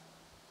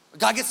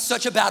 God gets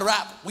such a bad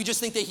rap. We just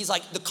think that he's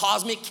like the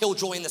cosmic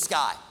killjoy in the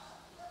sky.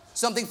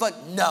 Something fun,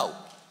 no.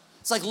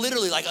 It's like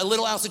literally like a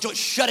little ounce of joy.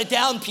 Shut it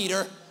down,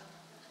 Peter.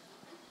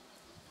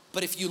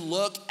 But if you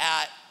look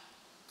at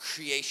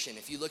creation.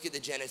 If you look at the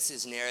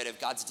Genesis narrative,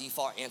 God's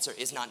default answer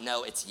is not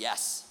no, it's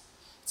yes.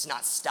 It's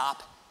not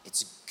stop,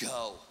 it's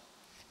go.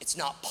 It's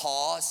not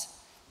pause,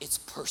 it's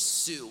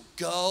pursue.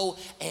 Go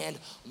and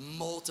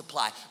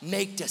multiply.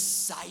 Make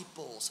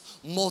disciples.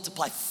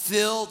 Multiply.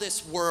 Fill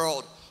this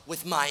world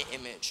with my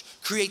image.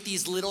 Create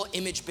these little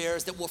image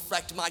bearers that will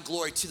reflect my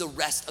glory to the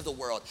rest of the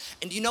world.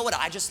 And do you know what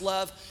I just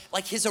love?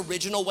 Like his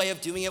original way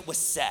of doing it was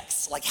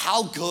sex. Like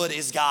how good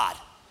is God?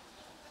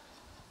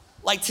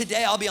 Like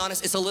today, I'll be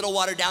honest, it's a little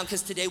watered down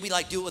because today we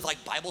like do it with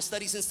like Bible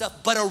studies and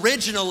stuff. But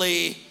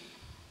originally,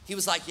 he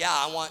was like, yeah,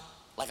 I want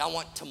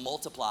to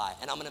multiply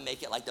and I'm gonna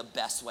make it like the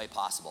best way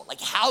possible. Like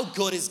how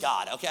good is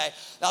God, okay?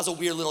 That was a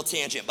weird little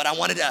tangent, but I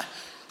wanted to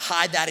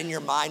hide that in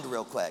your mind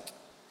real quick.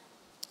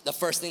 The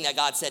first thing that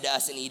God said to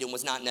us in Eden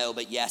was not no,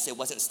 but yes. It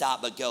wasn't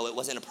stop, but go. It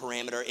wasn't a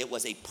parameter, it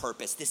was a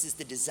purpose. This is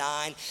the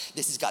design,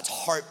 this is God's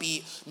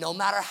heartbeat. No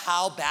matter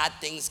how bad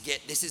things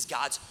get, this is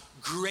God's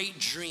great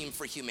dream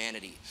for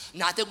humanity.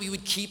 Not that we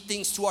would keep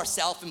things to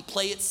ourselves and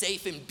play it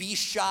safe and be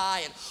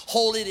shy and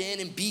hold it in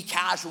and be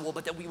casual,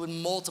 but that we would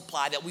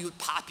multiply, that we would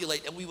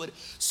populate, that we would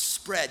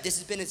spread. This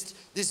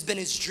has been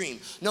his dream.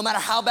 No matter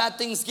how bad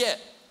things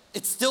get,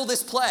 it's still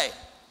this play.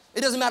 It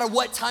doesn't matter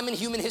what time in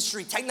human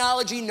history,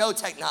 technology, no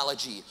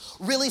technology,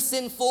 really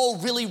sinful,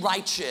 really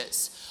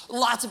righteous.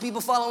 Lots of people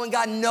following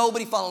God,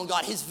 nobody following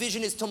God. His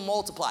vision is to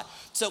multiply.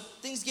 So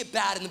things get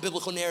bad in the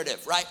biblical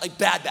narrative, right? Like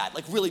bad,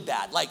 like really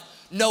bad, like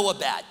Noah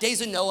bad. Days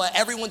of Noah,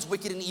 everyone's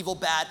wicked and evil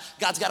bad.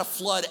 God's got to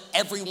flood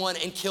everyone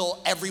and kill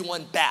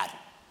everyone bad.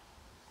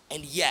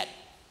 And yet,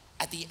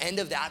 at the end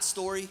of that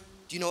story,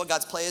 do you know what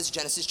God's play is?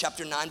 Genesis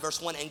chapter 9,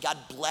 verse 1, and God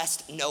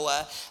blessed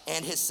Noah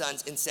and his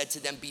sons and said to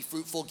them, be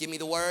fruitful, give me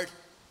the word.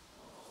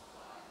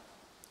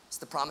 It's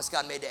the promise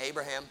God made to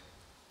Abraham.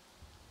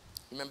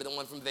 You remember the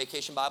one from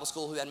Vacation Bible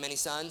School who had many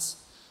sons?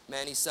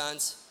 Many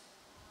sons.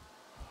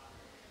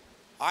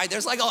 All right,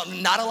 there's like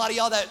not a lot of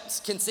y'all that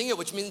can sing it,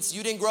 which means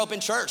you didn't grow up in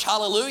church.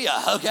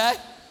 Hallelujah, okay?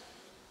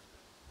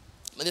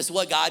 But this is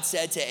what God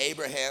said to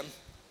Abraham.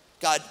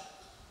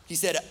 He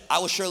said, I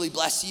will surely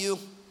bless you,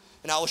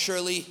 and I will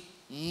surely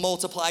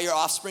multiply your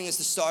offspring as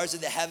the stars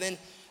of the heaven,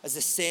 as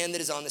the sand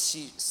that is on the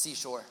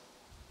seashore.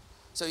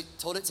 So he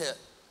told it to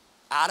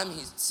Adam,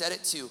 he said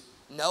it to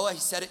Noah, he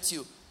said it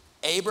to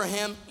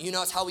Abraham. You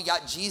know, it's how we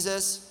got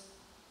Jesus.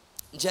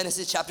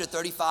 Genesis chapter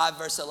 35,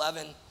 verse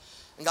 11.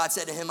 And God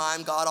said to him, I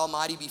am God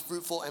Almighty, be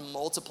fruitful and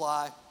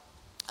multiply.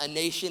 A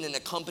nation and a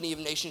company of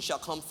nations shall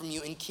come from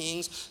you, and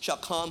kings shall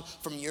come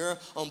from your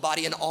own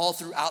body. And all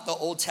throughout the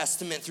Old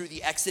Testament, through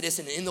the Exodus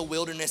and in the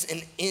wilderness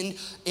and in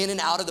and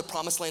out of the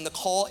promised land, the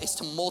call is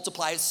to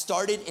multiply. It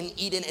started in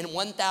Eden, and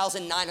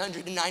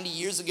 1,990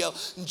 years ago,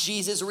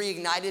 Jesus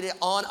reignited it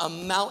on a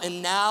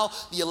mountain. Now,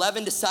 the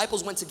 11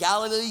 disciples went to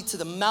Galilee, to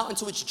the mountain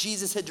to which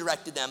Jesus had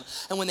directed them.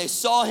 And when they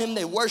saw him,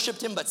 they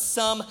worshiped him, but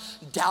some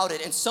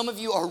doubted. And some of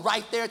you are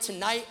right there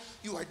tonight.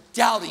 You are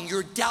doubting.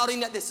 You're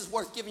doubting that this is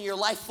worth giving your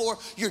life for.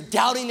 You're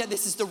doubting that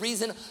this is the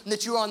reason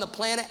that you're on the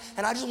planet.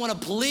 And I just want to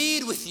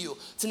plead with you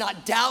to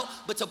not doubt,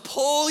 but to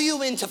pull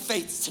you into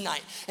faith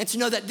tonight. And to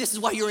know that this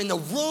is why you're in the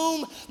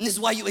room. And this is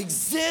why you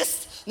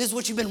exist. And this is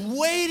what you've been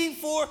waiting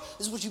for.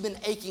 This is what you've been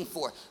aching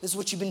for. This is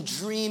what you've been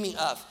dreaming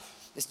of.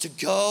 Is to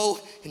go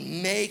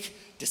and make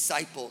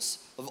disciples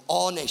of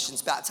all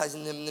nations,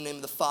 baptizing them in the name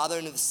of the Father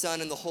and of the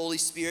Son and the Holy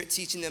Spirit,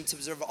 teaching them to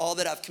observe all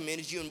that I've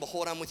commanded you. And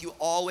behold, I'm with you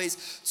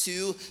always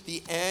to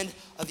the end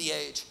of the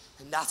age.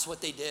 And that's what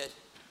they did.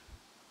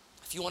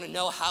 If you want to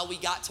know how we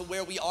got to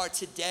where we are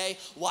today,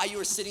 why you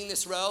are sitting in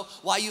this row,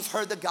 why you've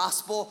heard the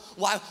gospel,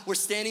 why we're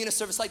standing in a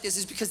service like this,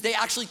 is because they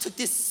actually took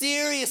this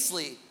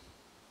seriously.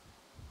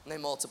 And they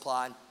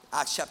multiplied.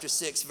 Acts chapter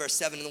 6, verse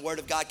 7, and the word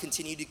of God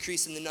continued to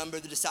increase, and the number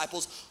of the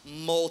disciples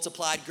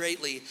multiplied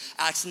greatly.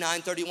 Acts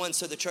 9:31,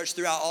 so the church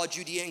throughout all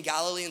Judea and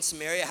Galilee and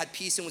Samaria had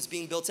peace and was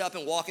being built up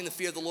and walking in the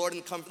fear of the Lord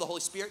and the comfort of the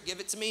Holy Spirit. Give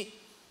it to me.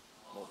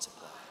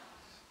 Multiply.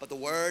 But the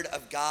word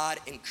of God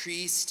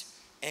increased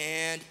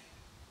and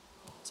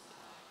multiplied.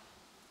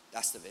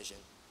 That's the vision.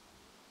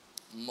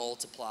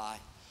 Multiply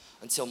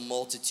until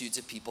multitudes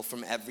of people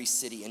from every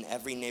city and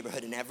every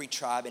neighborhood and every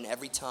tribe and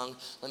every tongue,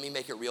 let me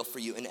make it real for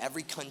you, in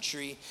every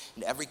country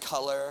and every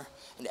color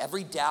and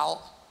every doubt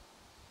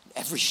and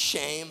every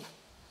shame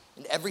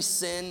and every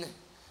sin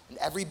and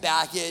every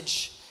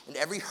baggage and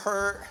every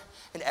hurt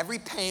and every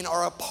pain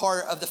are a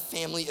part of the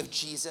family of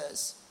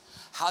Jesus.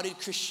 How did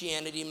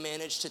Christianity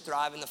manage to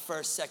thrive in the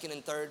first, second,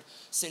 and third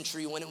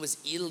century when it was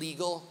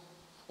illegal?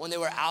 When they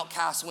were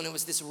outcasts, when it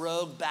was this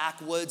rogue,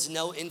 backwoods,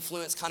 no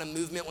influence kind of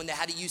movement, when they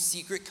had to use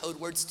secret code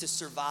words to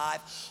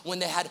survive, when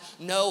they had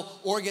no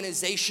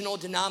organizational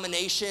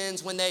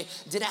denominations, when they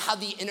didn't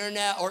have the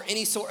internet or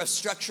any sort of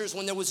structures,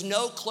 when there was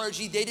no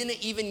clergy, they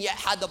didn't even yet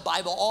have the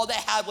Bible. All they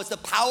had was the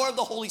power of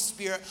the Holy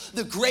Spirit,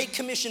 the Great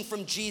Commission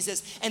from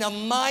Jesus, and a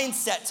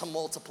mindset to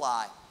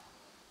multiply.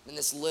 And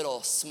this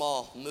little,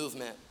 small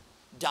movement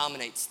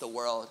dominates the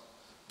world,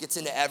 gets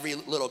into every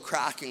little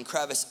crack and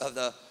crevice of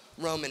the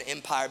Roman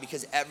Empire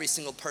because every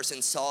single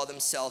person saw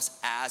themselves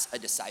as a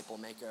disciple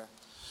maker.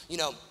 You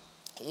know,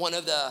 one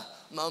of the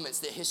moments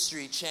that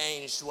history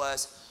changed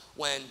was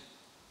when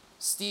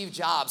Steve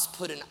Jobs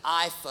put an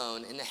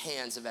iPhone in the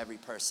hands of every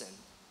person.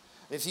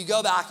 If you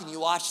go back and you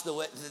watch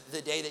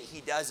the day that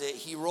he does it,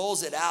 he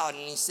rolls it out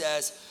and he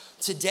says,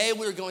 today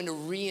we're going to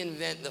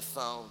reinvent the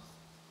phone.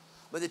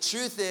 But the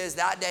truth is,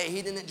 that day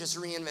he didn't just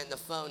reinvent the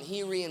phone,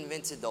 he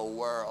reinvented the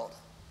world.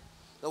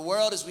 The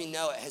world as we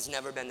know it has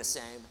never been the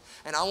same.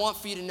 And I want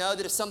for you to know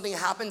that if something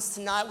happens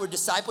tonight where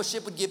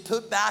discipleship would get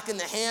put back in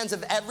the hands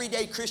of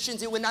everyday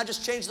Christians, it would not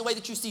just change the way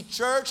that you see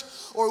church,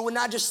 or it would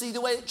not just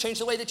change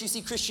the way that you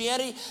see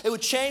Christianity, it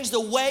would change the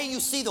way you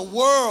see the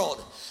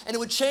world. And it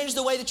would change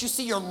the way that you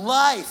see your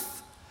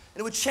life.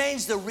 And it would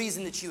change the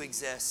reason that you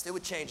exist. It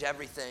would change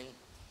everything.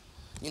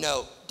 You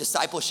know,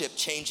 discipleship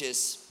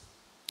changes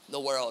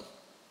the world.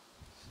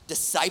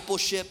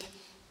 Discipleship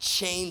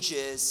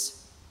changes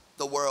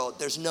the world.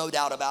 There's no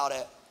doubt about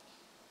it.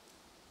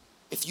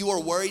 If you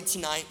are worried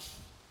tonight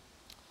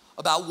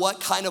about what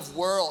kind of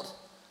world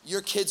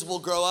your kids will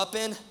grow up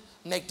in,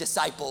 make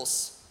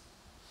disciples.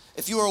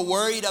 If you are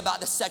worried about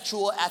the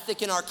sexual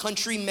ethic in our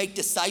country, make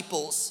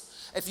disciples.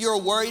 If you're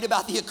worried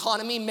about the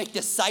economy, make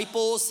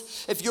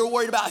disciples. If you're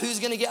worried about who's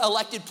gonna get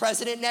elected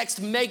president next,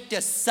 make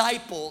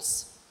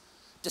disciples.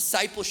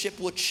 Discipleship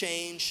will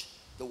change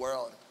the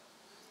world.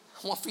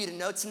 I want for you to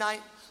know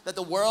tonight that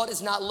the world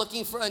is not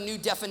looking for a new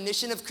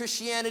definition of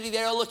Christianity.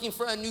 They are looking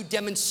for a new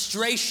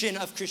demonstration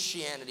of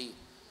Christianity.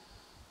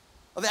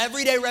 Of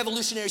everyday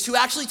revolutionaries who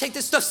actually take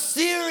this stuff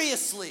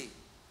seriously.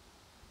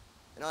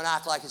 And don't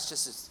act like it's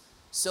just a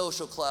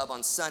social club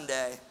on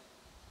Sunday.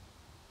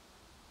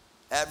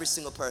 Every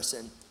single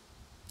person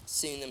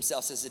seeing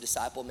themselves as a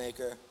disciple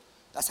maker.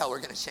 That's how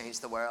we're gonna change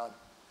the world.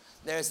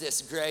 There's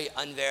this great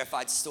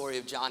unverified story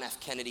of John F.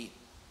 Kennedy.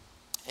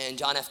 And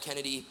John F.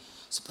 Kennedy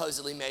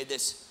supposedly made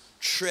this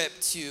trip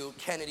to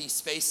Kennedy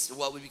Space,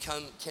 what would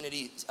become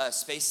Kennedy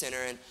Space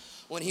Center. And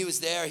when he was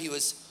there, he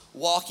was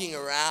walking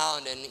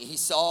around and he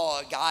saw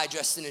a guy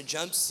dressed in a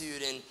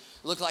jumpsuit and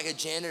looked like a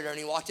janitor. And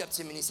he walked up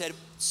to him and he said,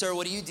 "Sir,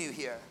 what do you do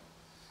here?"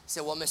 He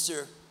said, "Well,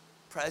 Mr.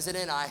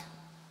 President, I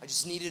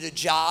just needed a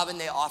job and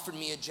they offered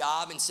me a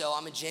job. And so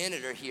I'm a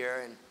janitor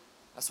here and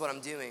that's what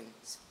I'm doing.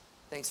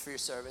 Thanks for your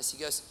service." He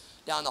goes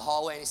down the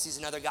hallway and he sees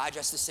another guy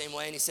dressed the same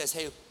way and he says,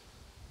 "Hey,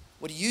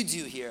 what do you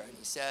do here?" And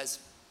he says,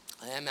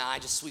 I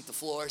just sweep the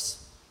floors.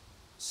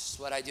 This is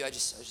what I do. I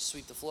just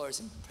sweep the floors."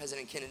 And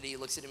President Kennedy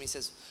looks at him. He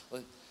says,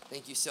 "Well,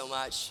 thank you so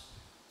much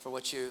for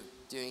what you're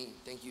doing.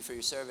 Thank you for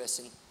your service."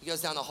 And he goes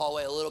down the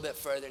hallway a little bit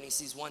further and he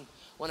sees one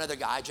other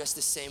guy dressed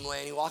the same way.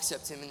 And he walks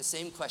up to him and the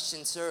same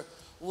question, "Sir,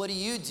 what do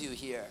you do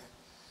here?"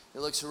 He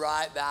looks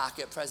right back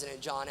at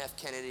President John F.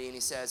 Kennedy and he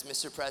says,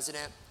 "Mr.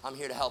 President, I'm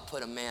here to help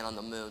put a man on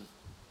the moon.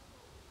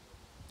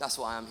 That's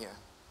why I'm here."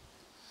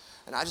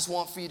 And I just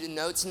want for you to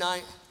know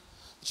tonight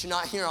that you're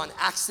not here on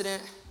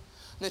accident,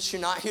 that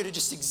you're not here to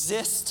just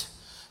exist.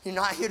 You're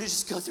not here to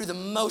just go through the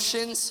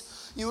motions.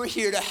 You are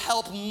here to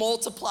help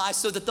multiply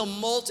so that the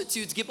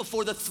multitudes get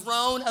before the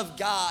throne of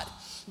God.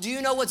 Do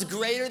you know what's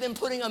greater than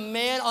putting a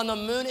man on the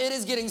moon? It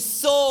is getting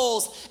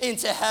souls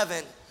into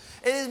heaven.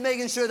 It is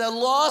making sure that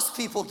lost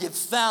people get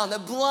found,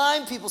 that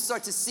blind people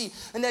start to see,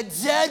 and that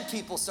dead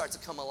people start to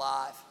come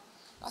alive.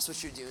 That's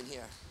what you're doing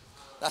here.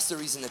 That's the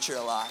reason that you're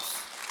alive.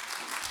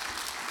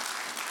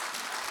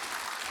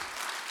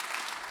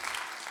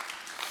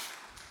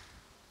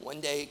 One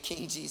day,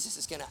 King Jesus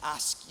is gonna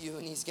ask you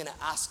and he's gonna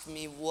ask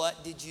me,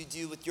 "What did you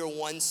do with your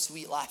one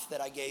sweet life that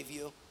I gave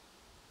you?"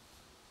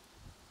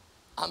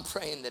 I'm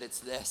praying that it's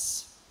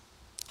this.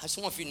 I just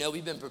want you to know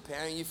we've been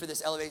preparing you for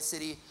this Elevate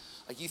City.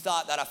 Like you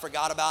thought that I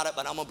forgot about it,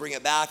 but I'm gonna bring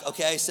it back,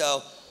 okay?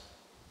 So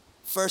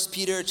 1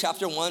 Peter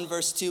chapter 1,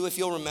 verse 2, if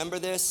you'll remember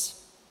this,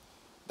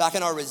 back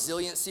in our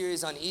Resilience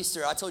series on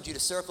Easter, I told you to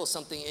circle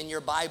something in your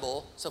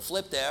Bible. So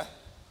flip there,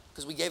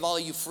 because we gave all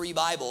of you free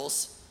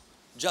Bibles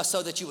just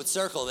so that you would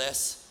circle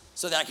this,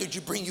 so that I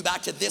could bring you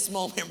back to this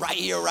moment right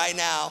here, right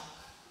now.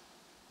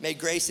 May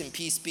grace and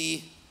peace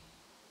be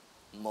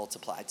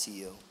multiplied to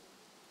you.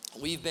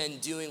 We've been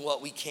doing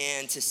what we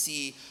can to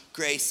see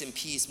grace and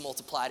peace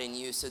multiplied in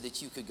you so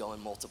that you could go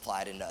and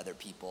multiply it into other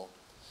people.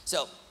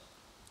 So,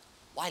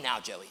 why now,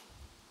 Joey?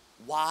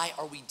 Why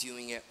are we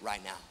doing it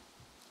right now?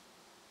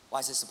 Why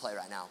is this a play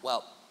right now?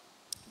 Well,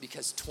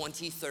 because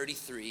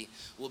 2033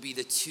 will be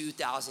the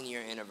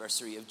 2,000-year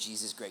anniversary of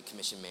Jesus' Great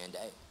Commission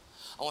mandate.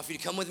 I want you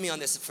to come with me on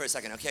this for a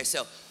second, okay?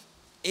 So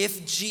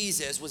if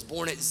Jesus was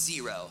born at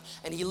 0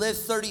 and he lived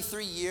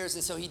 33 years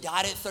and so he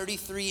died at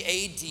 33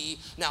 AD,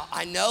 now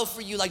I know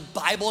for you like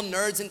Bible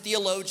nerds and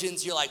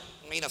theologians, you're like,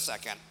 wait a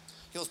second.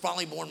 He was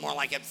probably born more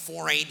like at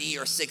 4 AD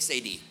or 6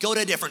 AD. Go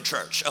to a different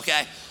church,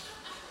 okay?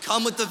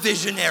 Come with the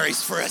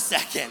visionaries for a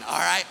second, all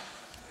right?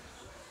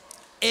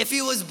 If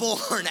he was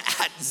born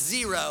at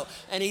 0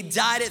 and he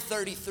died at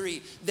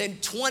 33,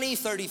 then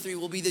 2033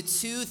 will be the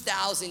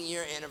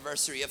 2,000-year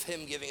anniversary of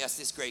him giving us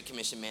this Great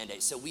Commission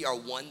mandate. So we are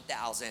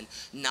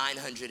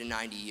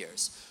 1,990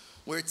 years.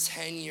 We're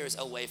 10 years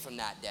away from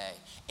that day.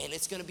 And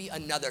it's gonna be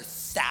another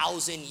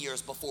 1,000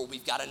 years before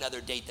we've got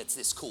another date that's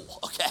this cool,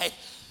 okay?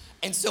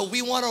 And so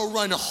we want to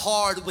run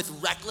hard with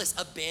reckless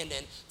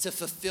abandon to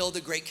fulfill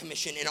the Great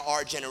Commission in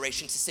our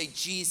generation, to say,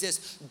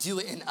 Jesus, do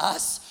it in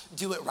us,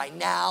 do it right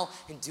now,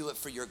 and do it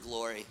for your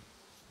glory.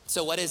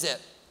 So what is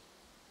it?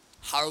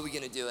 How are we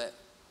going to do it?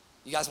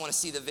 You guys want to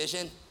see the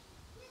vision?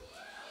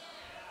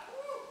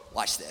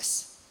 Watch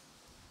this.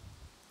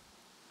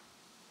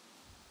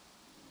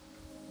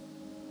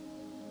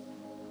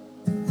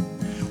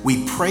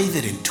 We pray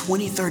that in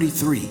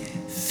 2033,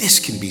 this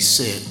can be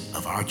said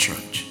of our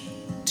church.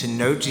 To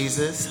know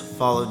Jesus,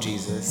 follow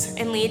Jesus,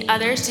 and lead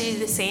others to do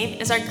the same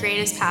is our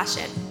greatest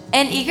passion.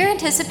 In eager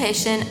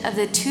anticipation of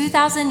the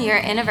 2,000-year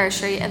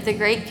anniversary of the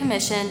Great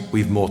Commission,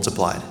 we've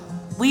multiplied.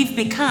 We've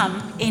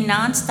become a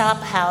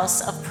nonstop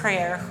house of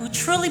prayer who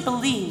truly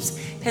believes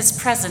his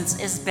presence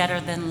is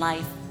better than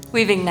life.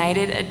 we've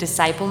ignited a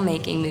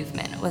disciple-making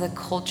movement with a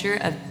culture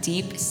of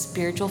deep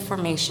spiritual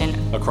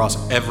formation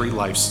across every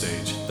life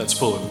stage that's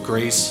full of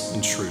grace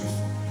and truth.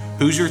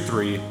 Hoosier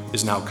 3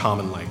 is now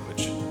common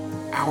language.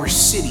 Our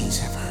cities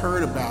have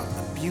heard about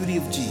the beauty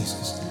of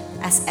Jesus,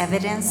 as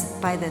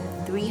evidenced by the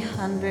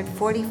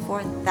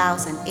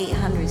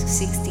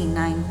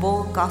 344,869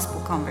 bold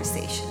gospel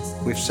conversations.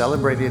 We've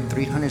celebrated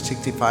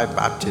 365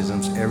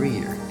 baptisms every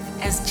year.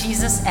 As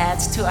Jesus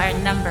adds to our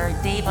number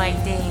day by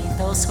day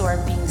those who are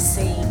being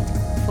saved.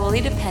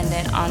 fully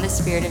dependent on the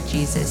Spirit of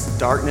Jesus.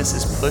 Darkness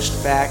is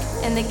pushed back,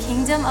 And the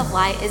kingdom of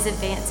light is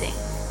advancing.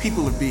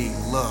 people are being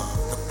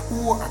loved, the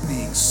poor are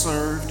being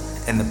served,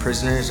 And the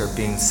prisoners are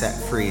being set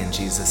free in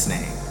Jesus'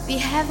 name. We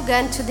have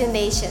gone to the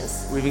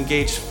nations. we've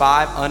engaged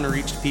 5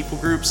 unreached people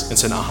groups, And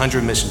sent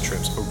 100 mission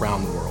trips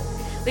around the world.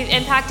 We've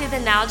impacted the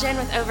NowGen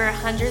with over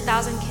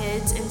 100,000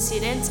 kids and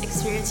students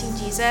experiencing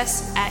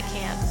Jesus at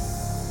camp.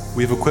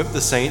 We've equipped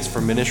the saints for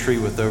ministry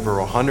with over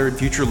 100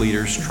 future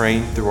leaders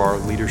trained through our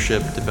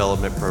leadership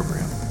development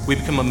program. We've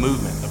become a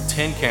movement of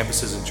 10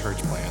 campuses and church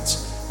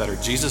plants that are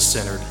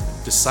Jesus-centered,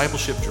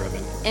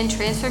 discipleship-driven, And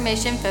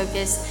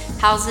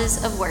transformation-focused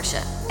houses of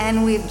worship.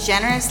 And we've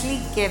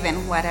generously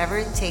given whatever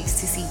it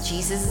takes to see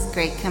Jesus'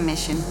 Great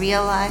Commission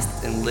realized.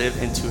 and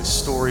live into a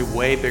story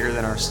way bigger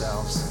than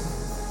ourselves.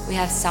 We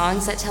have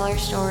songs that tell our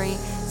story,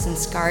 some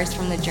scars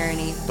from the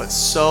journey. But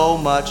so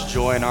much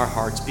joy in our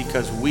hearts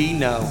because we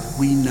know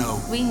we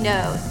know. We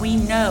know We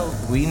know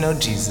We know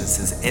Jesus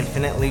is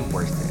infinitely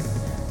worth it.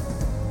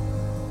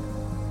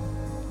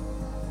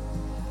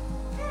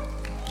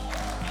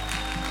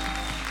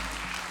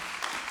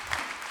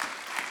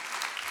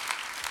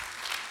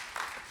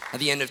 At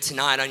the end of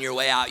tonight, on your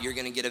way out, you're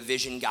gonna get a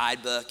vision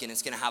guidebook, and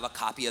it's gonna have a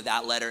copy of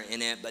that letter in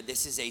it. But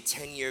this is a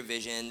 10-year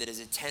vision that is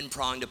a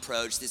 10-pronged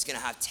approach that's gonna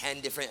have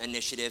 10 different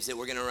initiatives that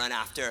we're gonna run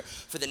after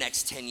for the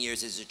next 10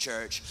 years as a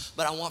church.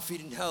 But I want for you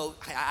to know,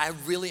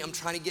 I'm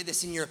trying to get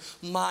this in your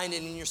mind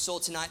and in your soul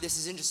tonight. This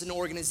isn't just an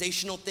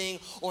organizational thing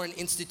or an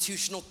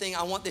institutional thing.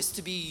 I want this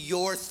to be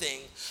your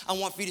thing. I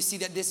want for you to see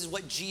that this is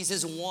what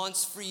Jesus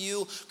wants for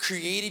you,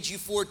 created you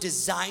for,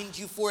 designed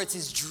you for. It's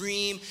his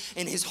dream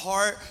and his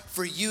heart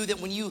for you, that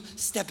when you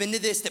step into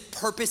this, that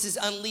purpose is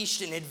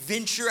unleashed and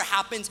adventure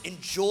happens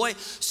and joy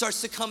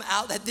starts to come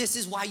out, that this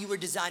is why you were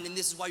designed, and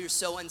this is why you're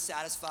so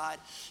unsatisfied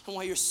and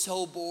why you're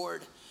so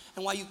bored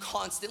and why you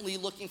constantly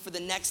looking for the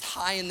next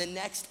high and the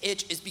next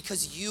itch, is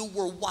because you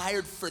were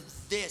wired for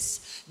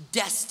this,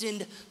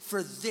 destined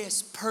for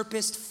this,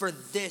 purposed for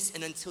this.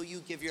 And until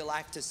you give your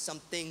life to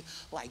something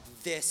like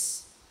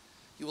this,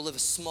 you will live a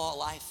small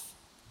life.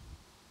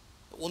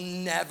 It will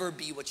never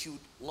be what you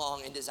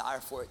long and desire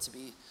for it to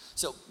be.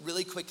 So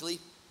really quickly,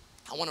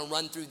 I want to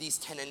run through these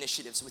 10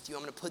 initiatives with you.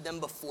 I'm going to put them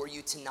before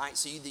you tonight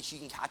so that you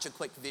can catch a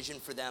quick vision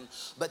for them.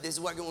 But this is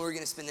what we're going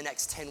to spend the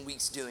next 10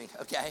 weeks doing,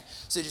 okay?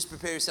 So just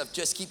prepare yourself.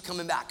 Just keep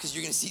coming back, because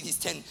you're going to see these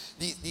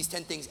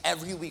 10 things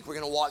every week. We're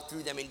going to walk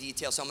through them in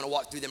detail. So I'm going to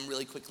walk through them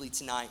really quickly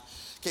tonight.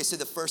 Okay, so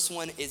the first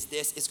one is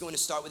this. It's going to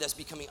start with us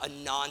becoming a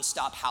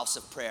nonstop house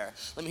of prayer.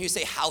 Let me hear you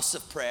say house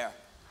of prayer.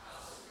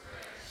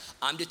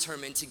 I'm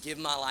determined to give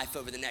my life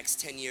over the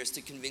next 10 years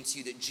to convince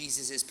you that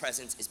Jesus'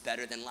 presence is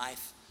better than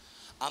life.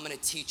 I'm gonna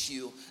teach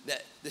you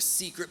that the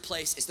secret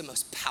place is the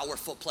most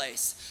powerful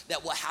place.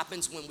 That what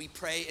happens when we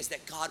pray is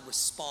that God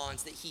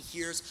responds, that he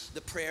hears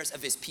the prayers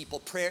of his people.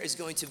 Prayer is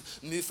going to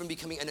move from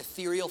becoming an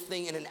ethereal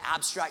thing and an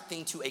abstract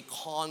thing to a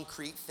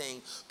concrete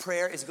thing.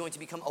 Prayer is going to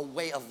become a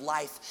way of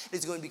life. It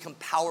is going to become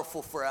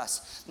powerful for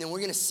us. And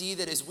we're gonna see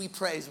that as we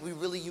pray, as we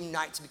really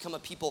unite to become a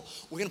people,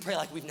 we're gonna pray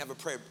like we've never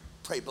prayed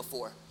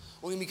before.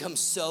 We're gonna become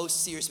so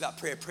serious about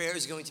prayer. Prayer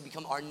is going to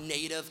become our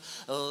native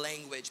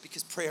language,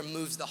 because prayer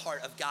moves the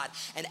heart of God.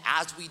 And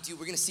as we do,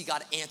 we're gonna see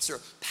God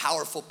answer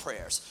powerful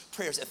prayers,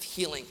 prayers of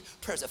healing,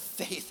 prayers of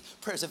faith,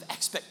 prayers of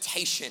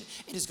expectation.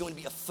 It is going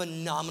to be a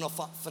phenomenal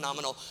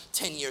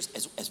 10 years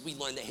as we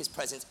learn that his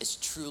presence is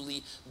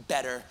truly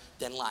better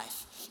than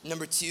life.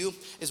 Number 2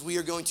 is we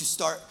are going to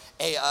start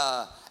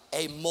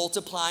a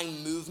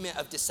multiplying movement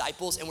of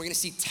disciples, and we're gonna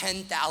see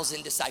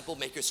 10,000 disciple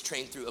makers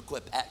trained through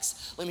Equip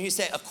X. Let me hear you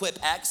say Equip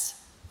X.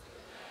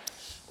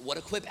 What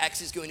Equip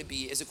X is going to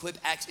be is Equip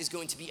X is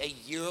going to be a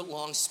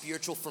year-long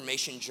spiritual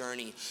formation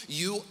journey.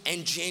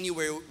 In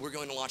January, we're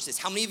going to launch this.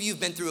 How many of you have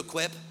been through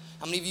Equip?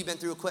 How many of you been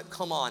through Equip?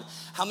 Come on.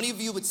 How many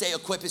of you would say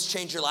Equip has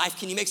changed your life?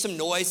 Can you make some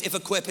noise if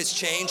Equip has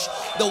changed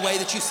the way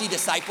that you see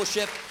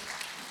discipleship?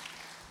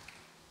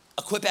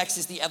 EquipX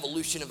is the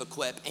evolution of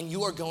Equip, and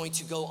you are going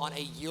to go on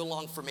a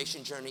year-long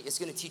formation journey. It's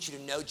gonna teach you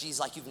to know Jesus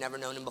like you've never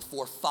known him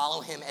before,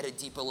 follow him at a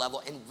deeper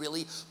level, and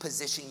really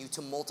position you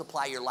to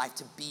multiply your life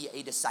to be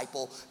a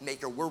disciple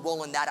maker. We're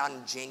rolling that out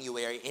in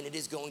January, and it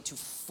is going to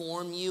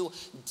form you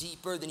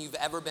deeper than you've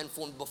ever been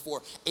formed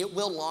before. It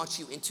will launch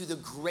you into the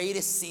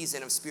greatest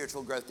season of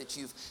spiritual growth that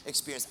you've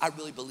experienced. I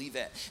really believe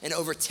it. And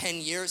over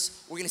 10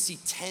 years, we're gonna see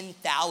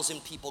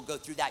 10,000 people go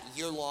through that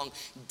year-long,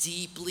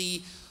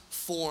 deeply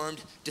formed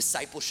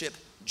discipleship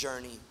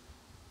journey.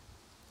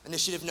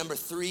 Initiative number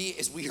 3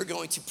 is we are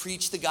going to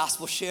preach the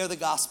gospel, share the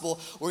gospel.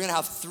 We're gonna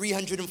have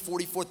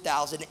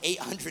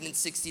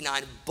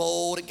 344,869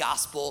 bold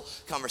gospel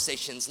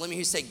conversations. Let me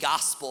hear you say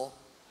gospel.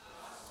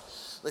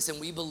 Listen,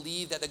 we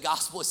believe that the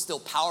gospel is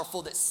still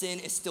powerful, that sin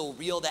is still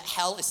real, that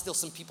hell is still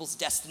some people's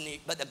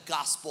destiny, but the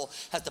gospel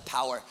has the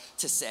power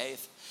to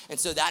save. And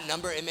so that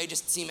number, it may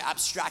just seem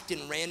abstract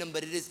and random,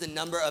 but it is the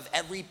number of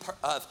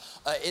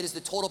it is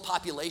the total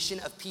population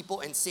of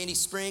people in Sandy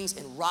Springs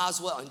and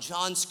Roswell and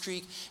Johns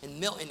Creek and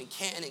Milton and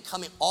Canton and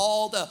Cumming,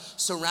 all the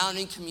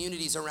surrounding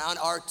communities around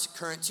our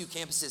current 2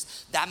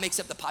 campuses. That makes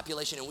up the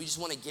population, and we just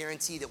want to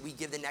guarantee that we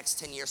give the next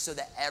 10 years so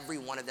that every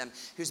one of them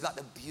hears about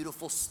the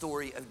beautiful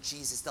story of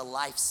Jesus, the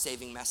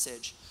life-saving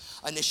message.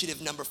 Initiative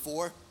number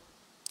 4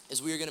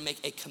 is we are gonna make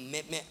a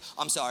commitment.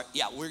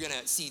 We're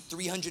gonna see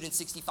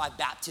 365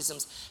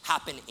 baptisms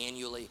happen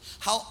annually.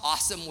 How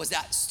awesome was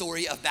that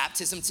story of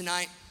baptism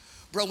tonight?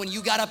 Bro, when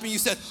you got up and you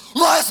said,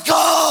 let's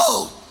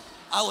go!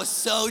 I was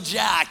so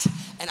jacked,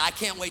 and I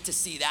can't wait to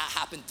see that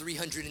happen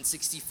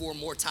 364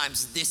 more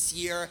times this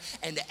year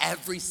and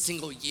every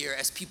single year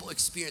as people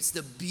experience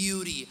the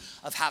beauty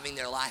of having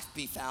their life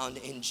be found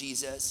in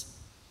Jesus.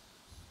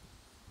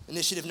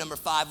 Initiative number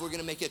 5, we're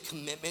gonna make a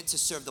commitment to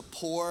serve the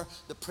poor,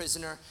 the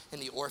prisoner, and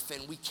the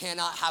orphan. We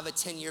cannot have a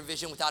 10-year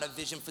vision without a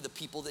vision for the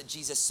people that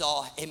Jesus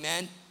saw,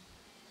 amen?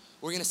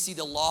 We're gonna see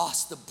the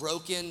lost, the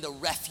broken, the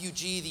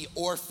refugee, the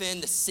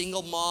orphan, the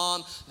single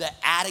mom, the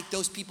addict,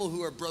 those people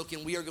who are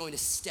broken. We are going to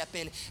step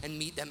in and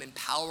meet them in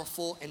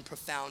powerful and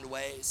profound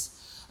ways.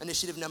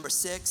 Initiative number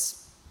 6,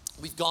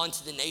 we've gone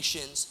to the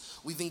nations.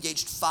 We've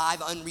engaged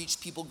 5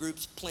 unreached people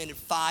groups, planted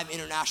 5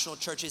 international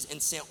churches,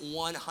 and sent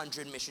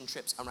 100 mission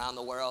trips around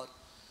the world.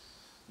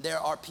 There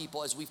are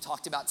people, as we've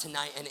talked about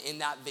tonight and in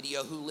that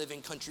video, who live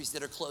in countries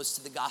that are close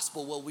to the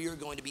gospel. Well, we are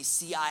going to be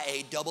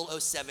CIA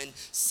 007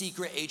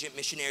 secret agent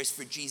missionaries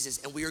for Jesus,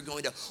 and we are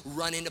going to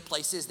run into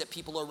places that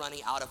people are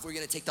running out of. We're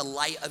gonna take the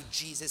light of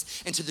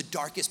Jesus into the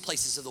darkest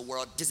places of the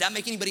world. Does that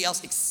make anybody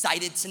else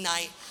excited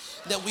tonight?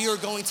 That we are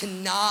going to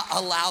not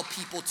allow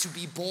people to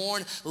be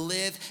born,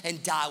 live,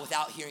 and die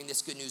without hearing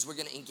this good news. We're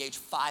gonna engage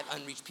 5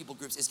 unreached people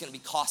groups. It's gonna be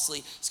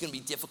costly, it's gonna be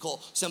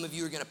difficult. Some of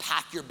you are gonna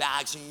pack your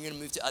bags and you're gonna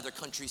move to other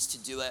countries to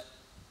do it.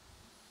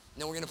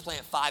 And then we're gonna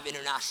plant 5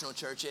 international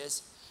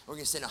churches. We're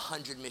gonna send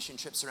 100 mission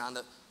trips around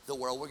the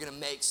world. We're gonna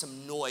make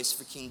some noise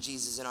for King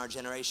Jesus in our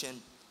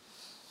generation.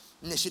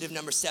 Initiative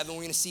number 7,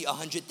 we're gonna see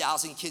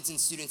 100,000 kids and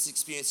students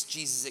experience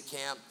Jesus at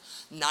camp.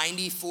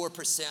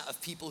 94%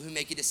 of people who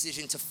make a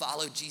decision to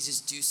follow Jesus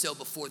do so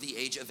before the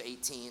age of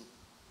 18.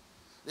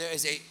 There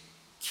is a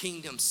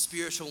kingdom,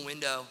 spiritual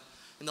window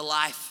in the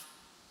life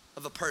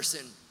of a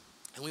person,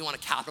 and we want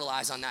to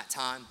capitalize on that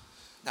time.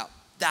 Now,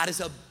 that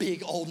is a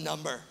big old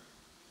number.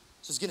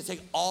 So it's gonna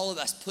take all of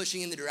us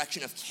pushing in the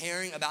direction of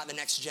caring about the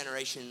next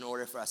generation in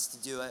order for us to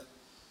do it.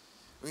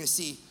 We're gonna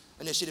see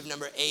initiative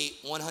number 8,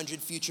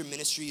 100 future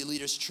ministry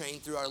leaders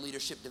trained through our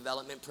leadership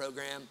development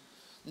program.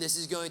 This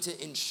is going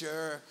to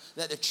ensure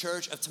that the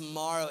church of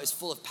tomorrow is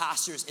full of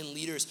pastors and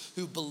leaders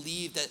who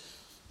believe that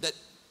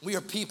we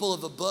are people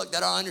of a book,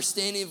 that our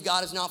understanding of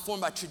God is not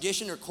formed by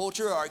tradition or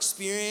culture or our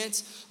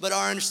experience, but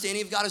our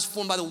understanding of God is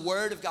formed by the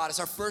word of God. It's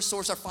our first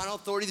source, our final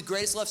authority, the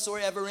greatest love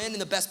story ever in,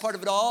 and the best part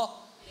of it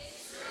all.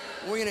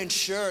 We're gonna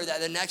ensure that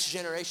the next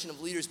generation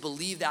of leaders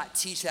believe that,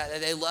 teach that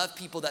they love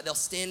people, that they'll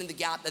stand in the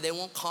gap, that they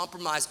won't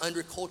compromise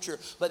under culture,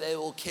 but they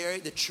will carry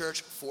the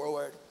church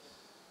forward.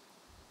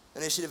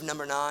 Initiative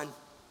number 9,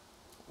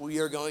 we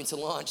are going to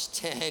launch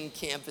 10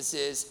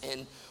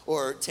 campuses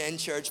or 10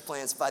 church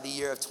plants by the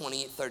year of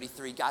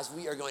 2033. Guys,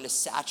 we are going to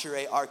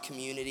saturate our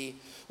community.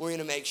 We're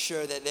gonna make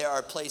sure that there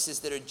are places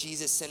that are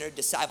Jesus-centered,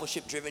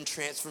 discipleship-driven,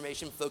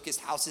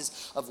 transformation-focused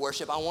houses of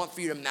worship. I want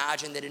for you to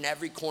imagine that in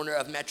every corner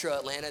of Metro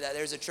Atlanta that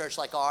there's a church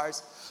like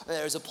ours.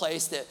 There's a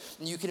place that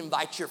you can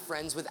invite your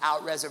friends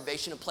without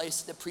reservation, a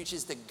place that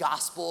preaches the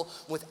gospel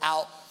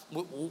without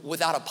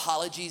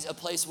apologies, a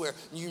place where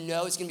you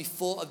know it's gonna be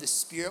full of the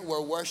Spirit, where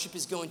worship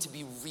is going to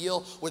be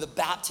real, where the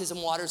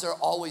baptism waters are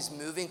always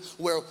moving,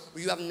 where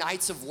where you have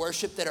nights of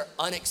worship that are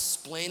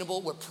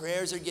unexplainable, where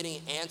prayers are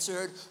getting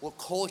answered, where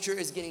culture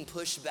is getting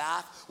pushed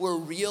back, where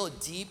real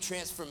deep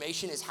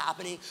transformation is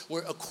happening,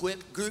 where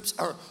equipped groups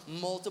are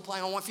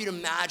multiplying. I want for you to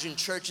imagine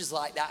churches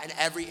like that in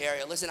every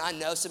area. Listen, I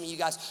know some of you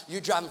guys,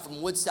 you're driving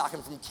from Woodstock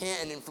and from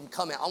Canton and from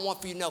coming. I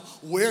want for you to know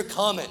we're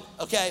coming,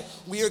 okay?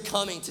 We are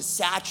coming to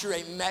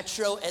saturate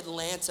Metro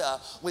Atlanta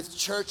with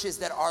churches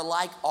that are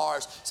like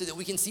ours so that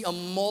we can see a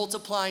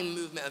multiplying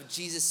movement of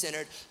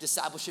Jesus-centered,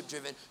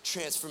 discipleship-driven,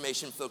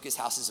 transformation-focused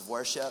houses of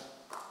worship.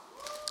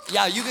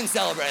 Yeah, you can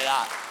celebrate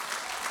that.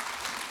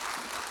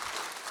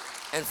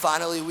 And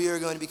finally, we are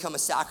going to become a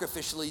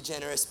sacrificially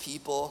generous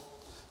people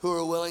who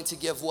are willing to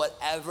give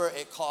whatever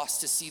it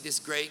costs to see this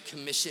great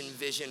commission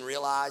vision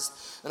realized.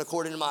 And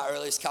according to my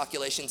earliest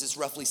calculations, it's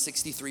roughly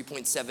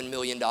 $63.7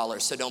 million,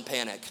 so don't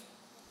panic.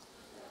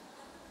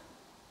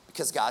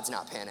 Because God's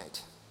not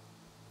panicked.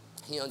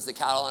 He owns the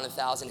cattle on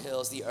 1,000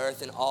 hills, the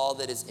earth and all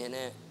that is in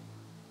it.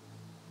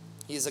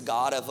 He is a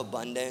God of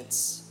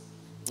abundance,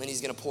 and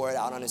he's gonna pour it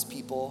out on his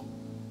people.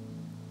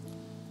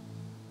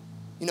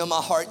 You know,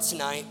 my heart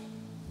tonight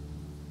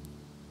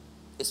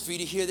is for you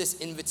to hear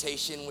this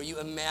invitation where you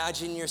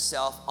imagine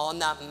yourself on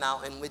that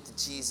mountain with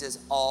Jesus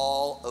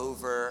all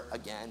over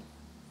again. And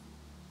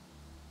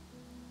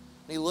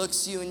he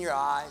looks you in your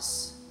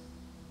eyes,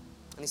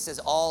 and he says,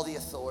 all the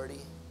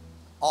authority,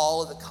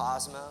 all of the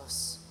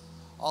cosmos,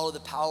 all of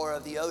the power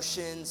of the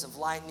oceans, of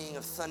lightning,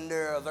 of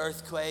thunder, of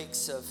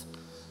earthquakes, of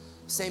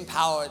same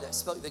power that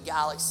spoke the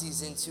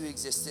galaxies into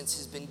existence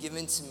has been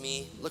given to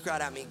me. Look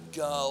right at me.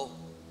 Go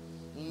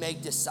and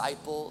make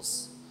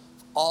disciples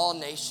of all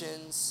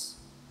nations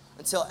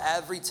until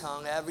every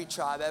tongue, every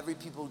tribe, every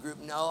people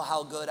group know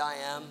how good I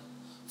am.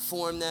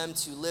 Form them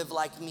to live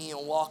like me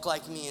and walk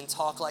like me and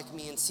talk like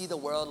me and see the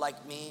world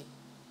like me.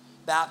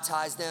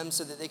 Baptize them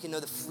so that they can know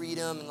the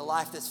freedom and the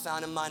life that's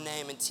found in my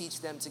name, and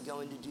teach them to go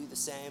and to do the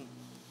same.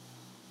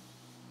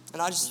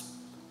 And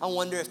I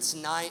wonder if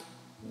tonight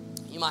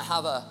you might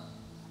have a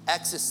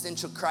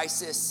existential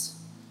crisis.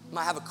 You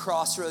might have a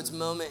crossroads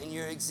moment in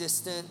your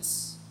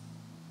existence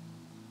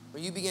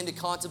where you begin to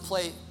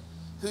contemplate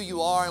who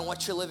you are and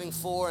what you're living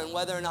for and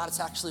whether or not it's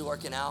actually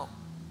working out.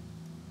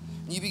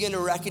 And you begin to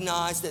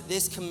recognize that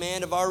this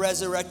command of our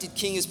resurrected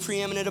King is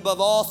preeminent above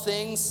all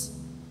things.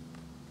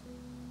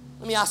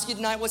 Let me ask you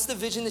tonight, what's the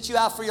vision that you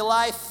have for your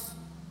life?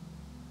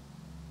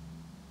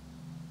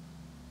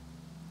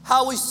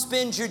 How will you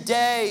spend your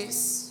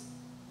days?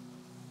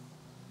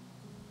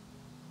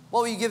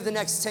 What will you give the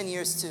next 10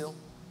 years to?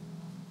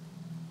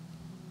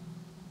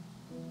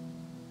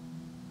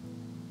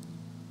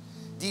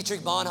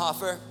 Dietrich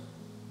Bonhoeffer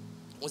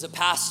was a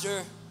pastor,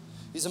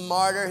 he was a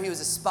martyr, he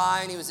was a spy,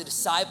 and he was a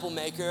disciple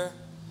maker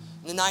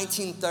in the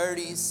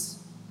 1930s.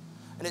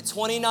 And at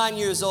 29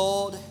 years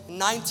old, in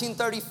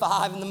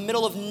 1935, in the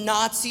middle of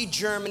Nazi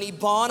Germany,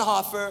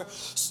 Bonhoeffer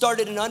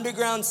started an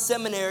underground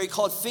seminary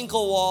called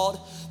Finkelwald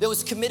that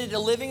was committed to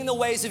living in the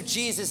ways of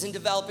Jesus and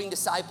developing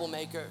disciple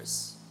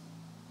makers.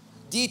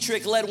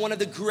 Dietrich led one of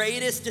the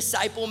greatest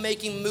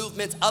disciple-making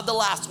movements of the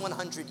last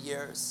 100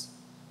 years.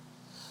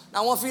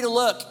 Now I want for you to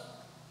look.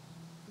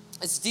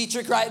 It's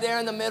Dietrich right there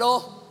in the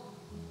middle.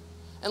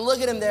 And look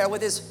at him there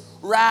with his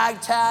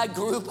ragtag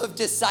group of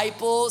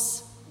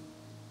disciples,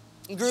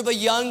 a group of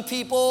young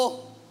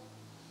people,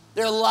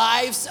 their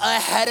lives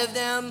ahead of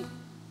them,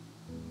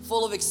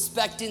 full of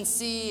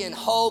expectancy and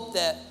hope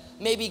that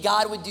maybe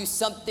God would do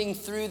something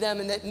through them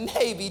and that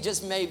maybe,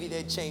 just maybe,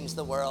 they'd change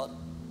the world.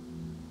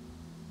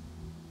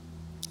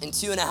 In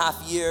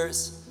 2.5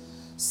 years,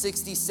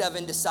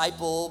 67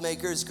 disciple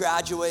makers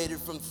graduated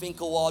from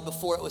Finkelwald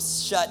before it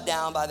was shut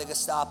down by the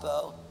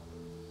Gestapo.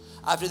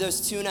 After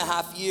those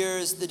 2.5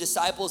 years, the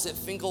disciples at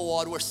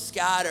Finkelwald were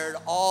scattered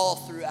all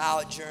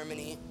throughout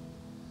Germany.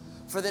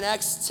 For the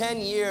next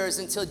 10 years,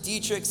 until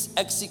Dietrich's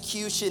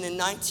execution in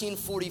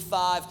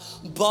 1945,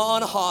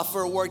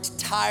 Bonhoeffer worked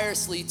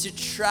tirelessly to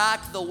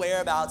track the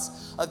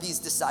whereabouts of these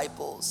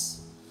disciples.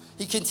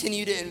 He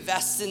continued to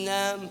invest in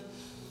them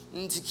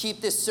and to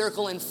keep this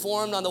circle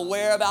informed on the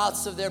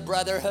whereabouts of their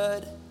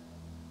brotherhood.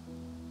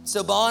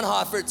 So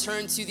Bonhoeffer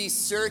turned to these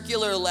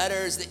circular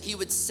letters that he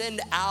would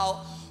send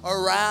out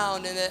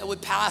around, and it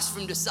would pass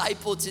from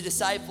disciple to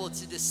disciple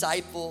to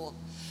disciple.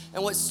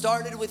 And what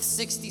started with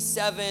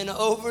 67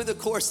 over the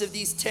course of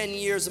these 10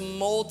 years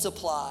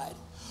multiplied.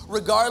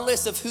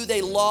 Regardless of who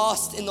they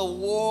lost in the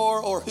war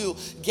or who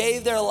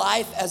gave their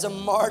life as a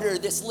martyr,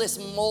 this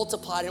list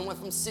multiplied and went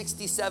from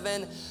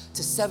 67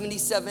 to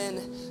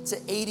 77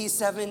 to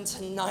 87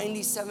 to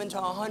 97 to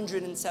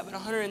 107,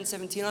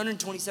 117,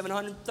 127,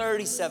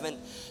 137,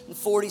 and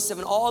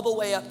 47, all the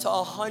way up to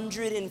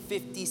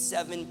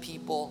 157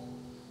 people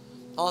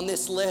on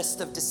this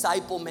list of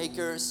disciple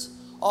makers,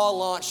 all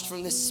launched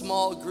from this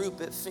small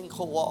group at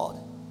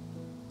Finkelwald.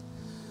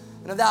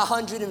 And of that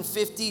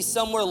 150,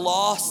 some were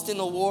lost in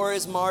the war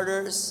as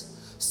martyrs.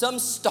 Some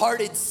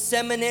started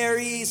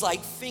seminaries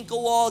like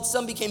Finkelwald.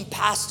 Some became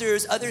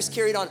pastors. Others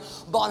carried on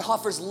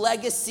Bonhoeffer's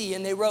legacy,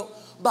 and they wrote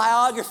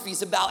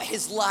biographies about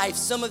his life.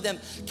 Some of them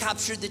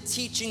captured the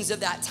teachings of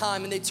that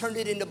time and they turned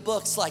it into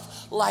books like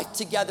Life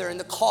Together and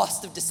The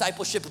Cost of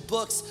Discipleship,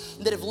 books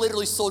that have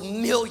literally sold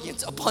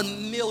millions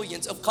upon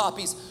millions of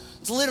copies.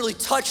 It's literally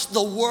touched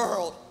the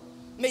world,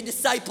 made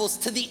disciples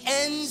to the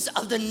ends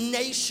of the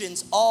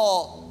nations,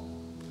 all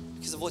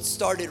because of what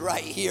started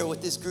right here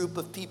with this group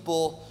of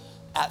people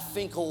at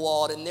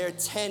Finkelwald and their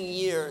 10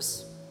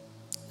 years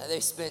that they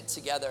spent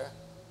together.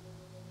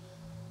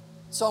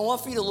 So I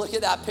want for you to look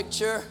at that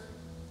picture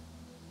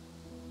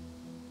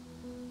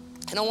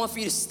and I want for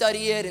you to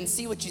study it and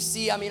see what you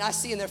see. I mean, I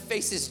see in their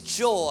faces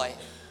joy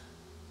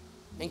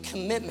and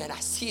commitment. I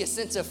see a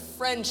sense of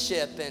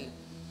friendship and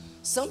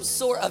some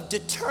sort of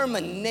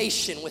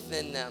determination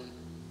within them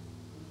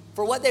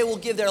for what they will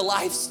give their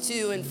lives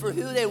to and for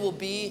who they will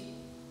be.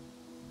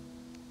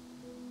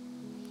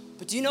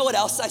 But do you know what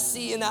else I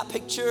see in that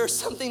picture?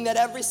 Something that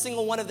every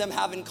single one of them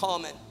have in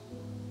common.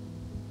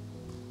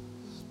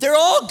 They're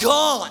all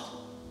gone.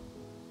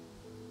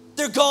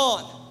 They're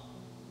gone.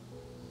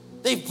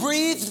 They've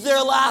breathed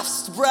their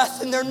last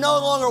breath and they're no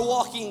longer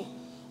walking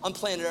on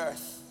planet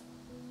Earth.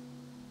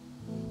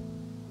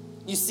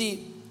 You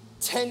see,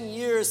 10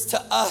 years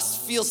to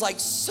us feels like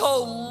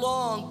so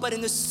long, but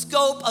in the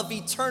scope of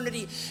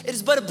eternity, it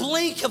is but a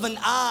blink of an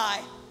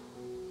eye.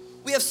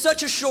 We have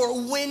such a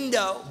short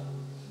window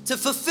to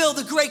fulfill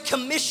the Great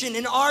Commission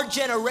in our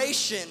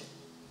generation.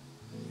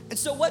 And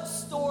so what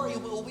story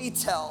will we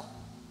tell?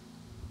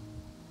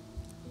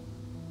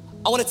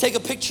 I want to take a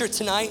picture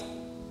tonight.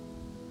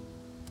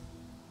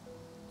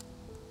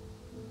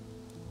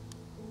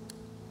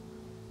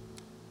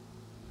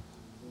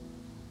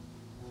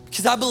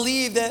 Because I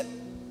believe that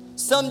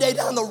someday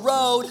down the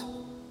road,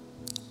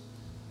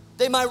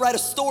 they might write a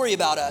story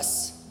about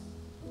us.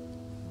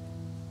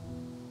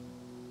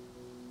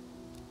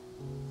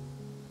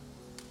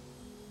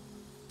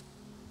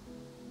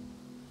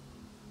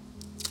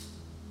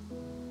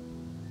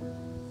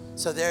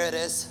 So there it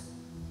is.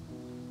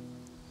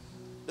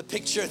 The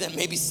picture that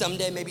maybe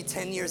someday, maybe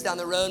 10 years down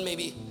the road,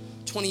 maybe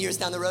 20 years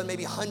down the road,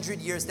 maybe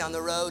 100 years down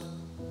the road,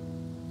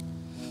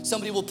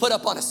 somebody will put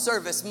up on a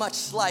service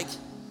much like,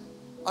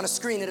 on a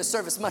screen at a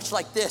service much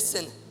like this,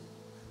 and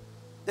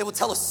they will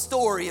tell a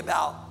story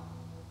about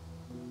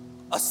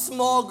a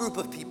small group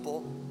of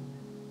people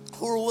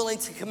who are willing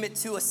to commit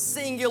to a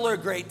singular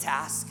great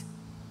task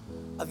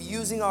of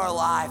using our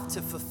life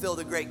to fulfill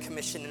the Great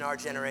Commission in our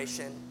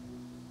generation.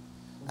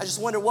 I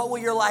just wonder, what will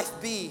your life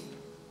be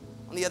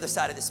on the other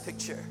side of this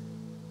picture?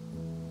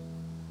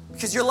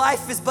 Because your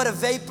life is but a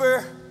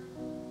vapor,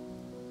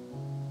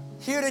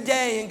 here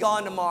today and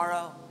gone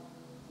tomorrow.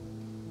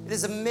 It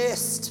is a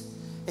mist.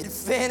 It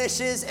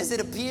vanishes as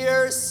it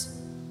appears.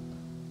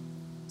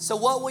 So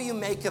what will you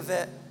make of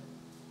it?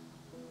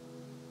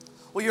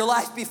 Will your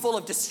life be full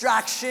of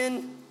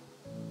distraction?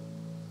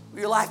 Will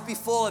your life be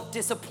full of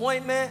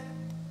disappointment?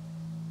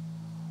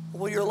 Or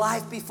will your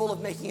life be full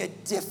of making a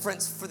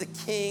difference for the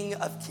King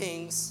of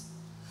Kings?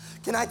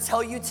 Can I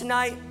tell you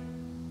tonight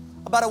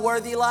about a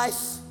worthy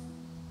life?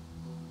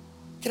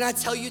 Can I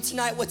tell you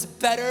tonight what's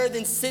better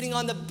than sitting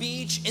on the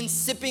beach and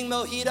sipping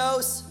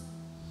mojitos?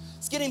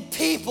 It's getting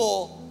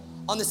people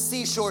on the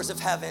seashores of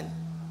heaven.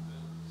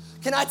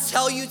 Can I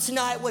tell you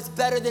tonight what's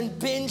better than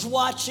binge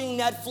watching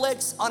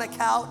Netflix on a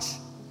couch?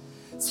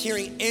 It's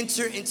hearing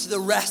enter into the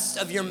rest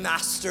of your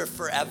master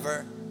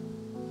forever.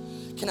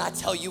 Can I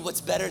tell you what's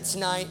better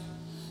tonight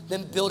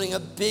than building a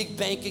big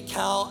bank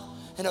account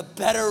and a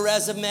better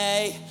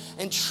resume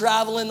and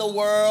traveling the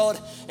world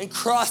and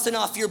crossing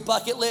off your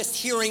bucket list,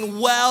 hearing,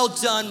 "Well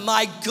done,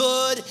 my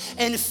good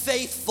and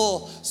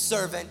faithful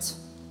servant"?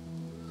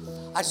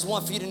 I just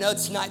want for you to know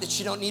tonight that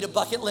you don't need a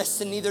bucket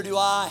list, and neither do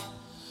I.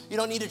 You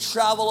don't need to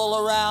travel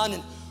all around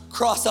and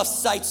cross off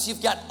sites.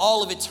 You've got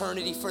all of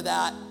eternity for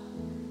that.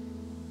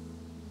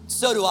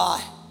 So do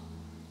I.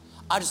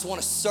 I just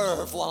want to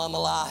serve while I'm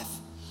alive.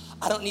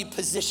 I don't need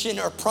position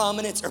or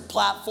prominence or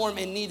platform,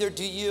 and neither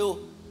do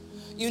you.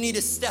 You need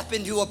to step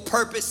into a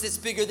purpose that's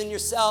bigger than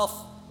yourself.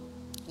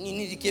 And you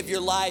need to give your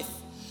life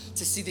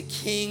to see the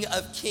King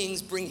of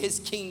Kings bring his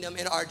kingdom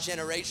in our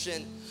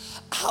generation.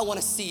 I want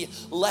to see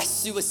less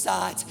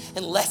suicides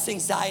and less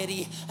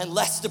anxiety and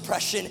less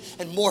depression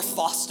and more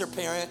foster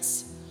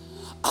parents.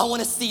 I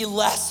want to see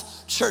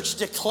less church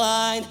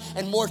decline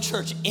and more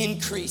church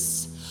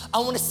increase. I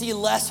want to see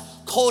less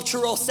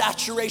cultural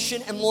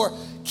saturation and more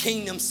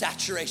kingdom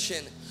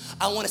saturation.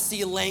 I want to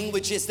see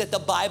languages that the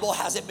Bible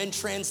hasn't been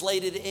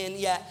translated in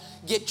yet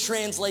get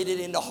translated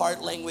into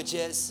heart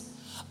languages.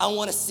 I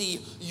want to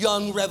see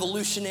young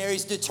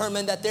revolutionaries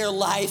determine that their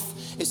life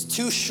is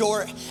too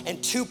short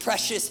and too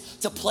precious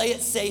to play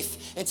it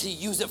safe and to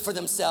use it for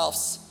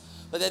themselves.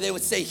 But that they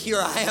would say, "Here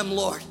I am,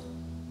 Lord.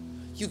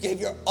 You gave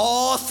your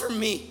all for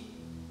me.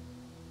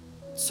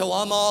 So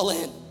I'm all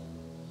in,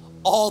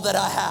 all that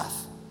I have,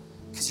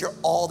 because you're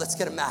all that's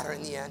going to matter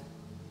in the end."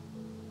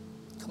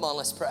 Come on,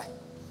 let's pray.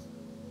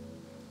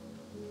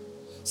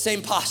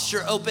 Same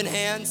posture, open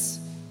hands.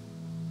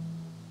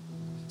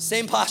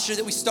 Same posture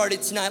that we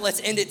started tonight. Let's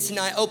end it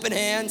tonight. Open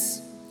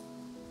hands.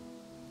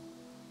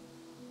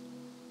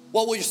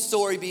 What will your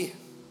story be?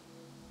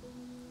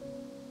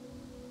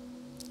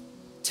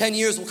 10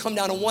 years will come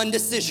down to one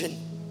decision.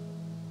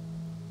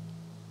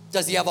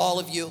 Does he have all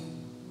of you?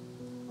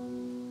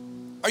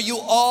 Are you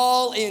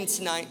all in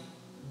tonight?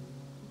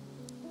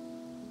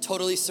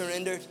 Totally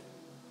surrendered?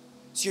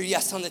 Is your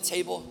yes on the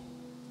table?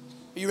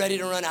 Are you ready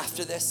to run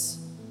after this?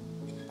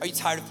 Are you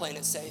tired of playing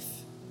it safe?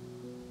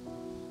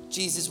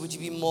 Jesus, would you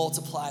be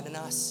multiplied in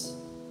us?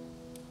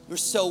 You're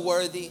so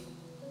worthy.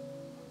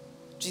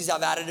 Jesus,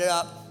 I've added it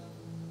up.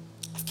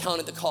 I've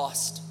counted the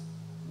cost.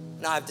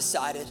 And I've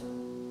decided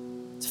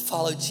to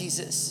follow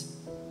Jesus,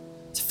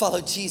 to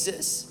follow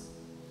Jesus,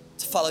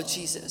 to follow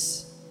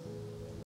Jesus.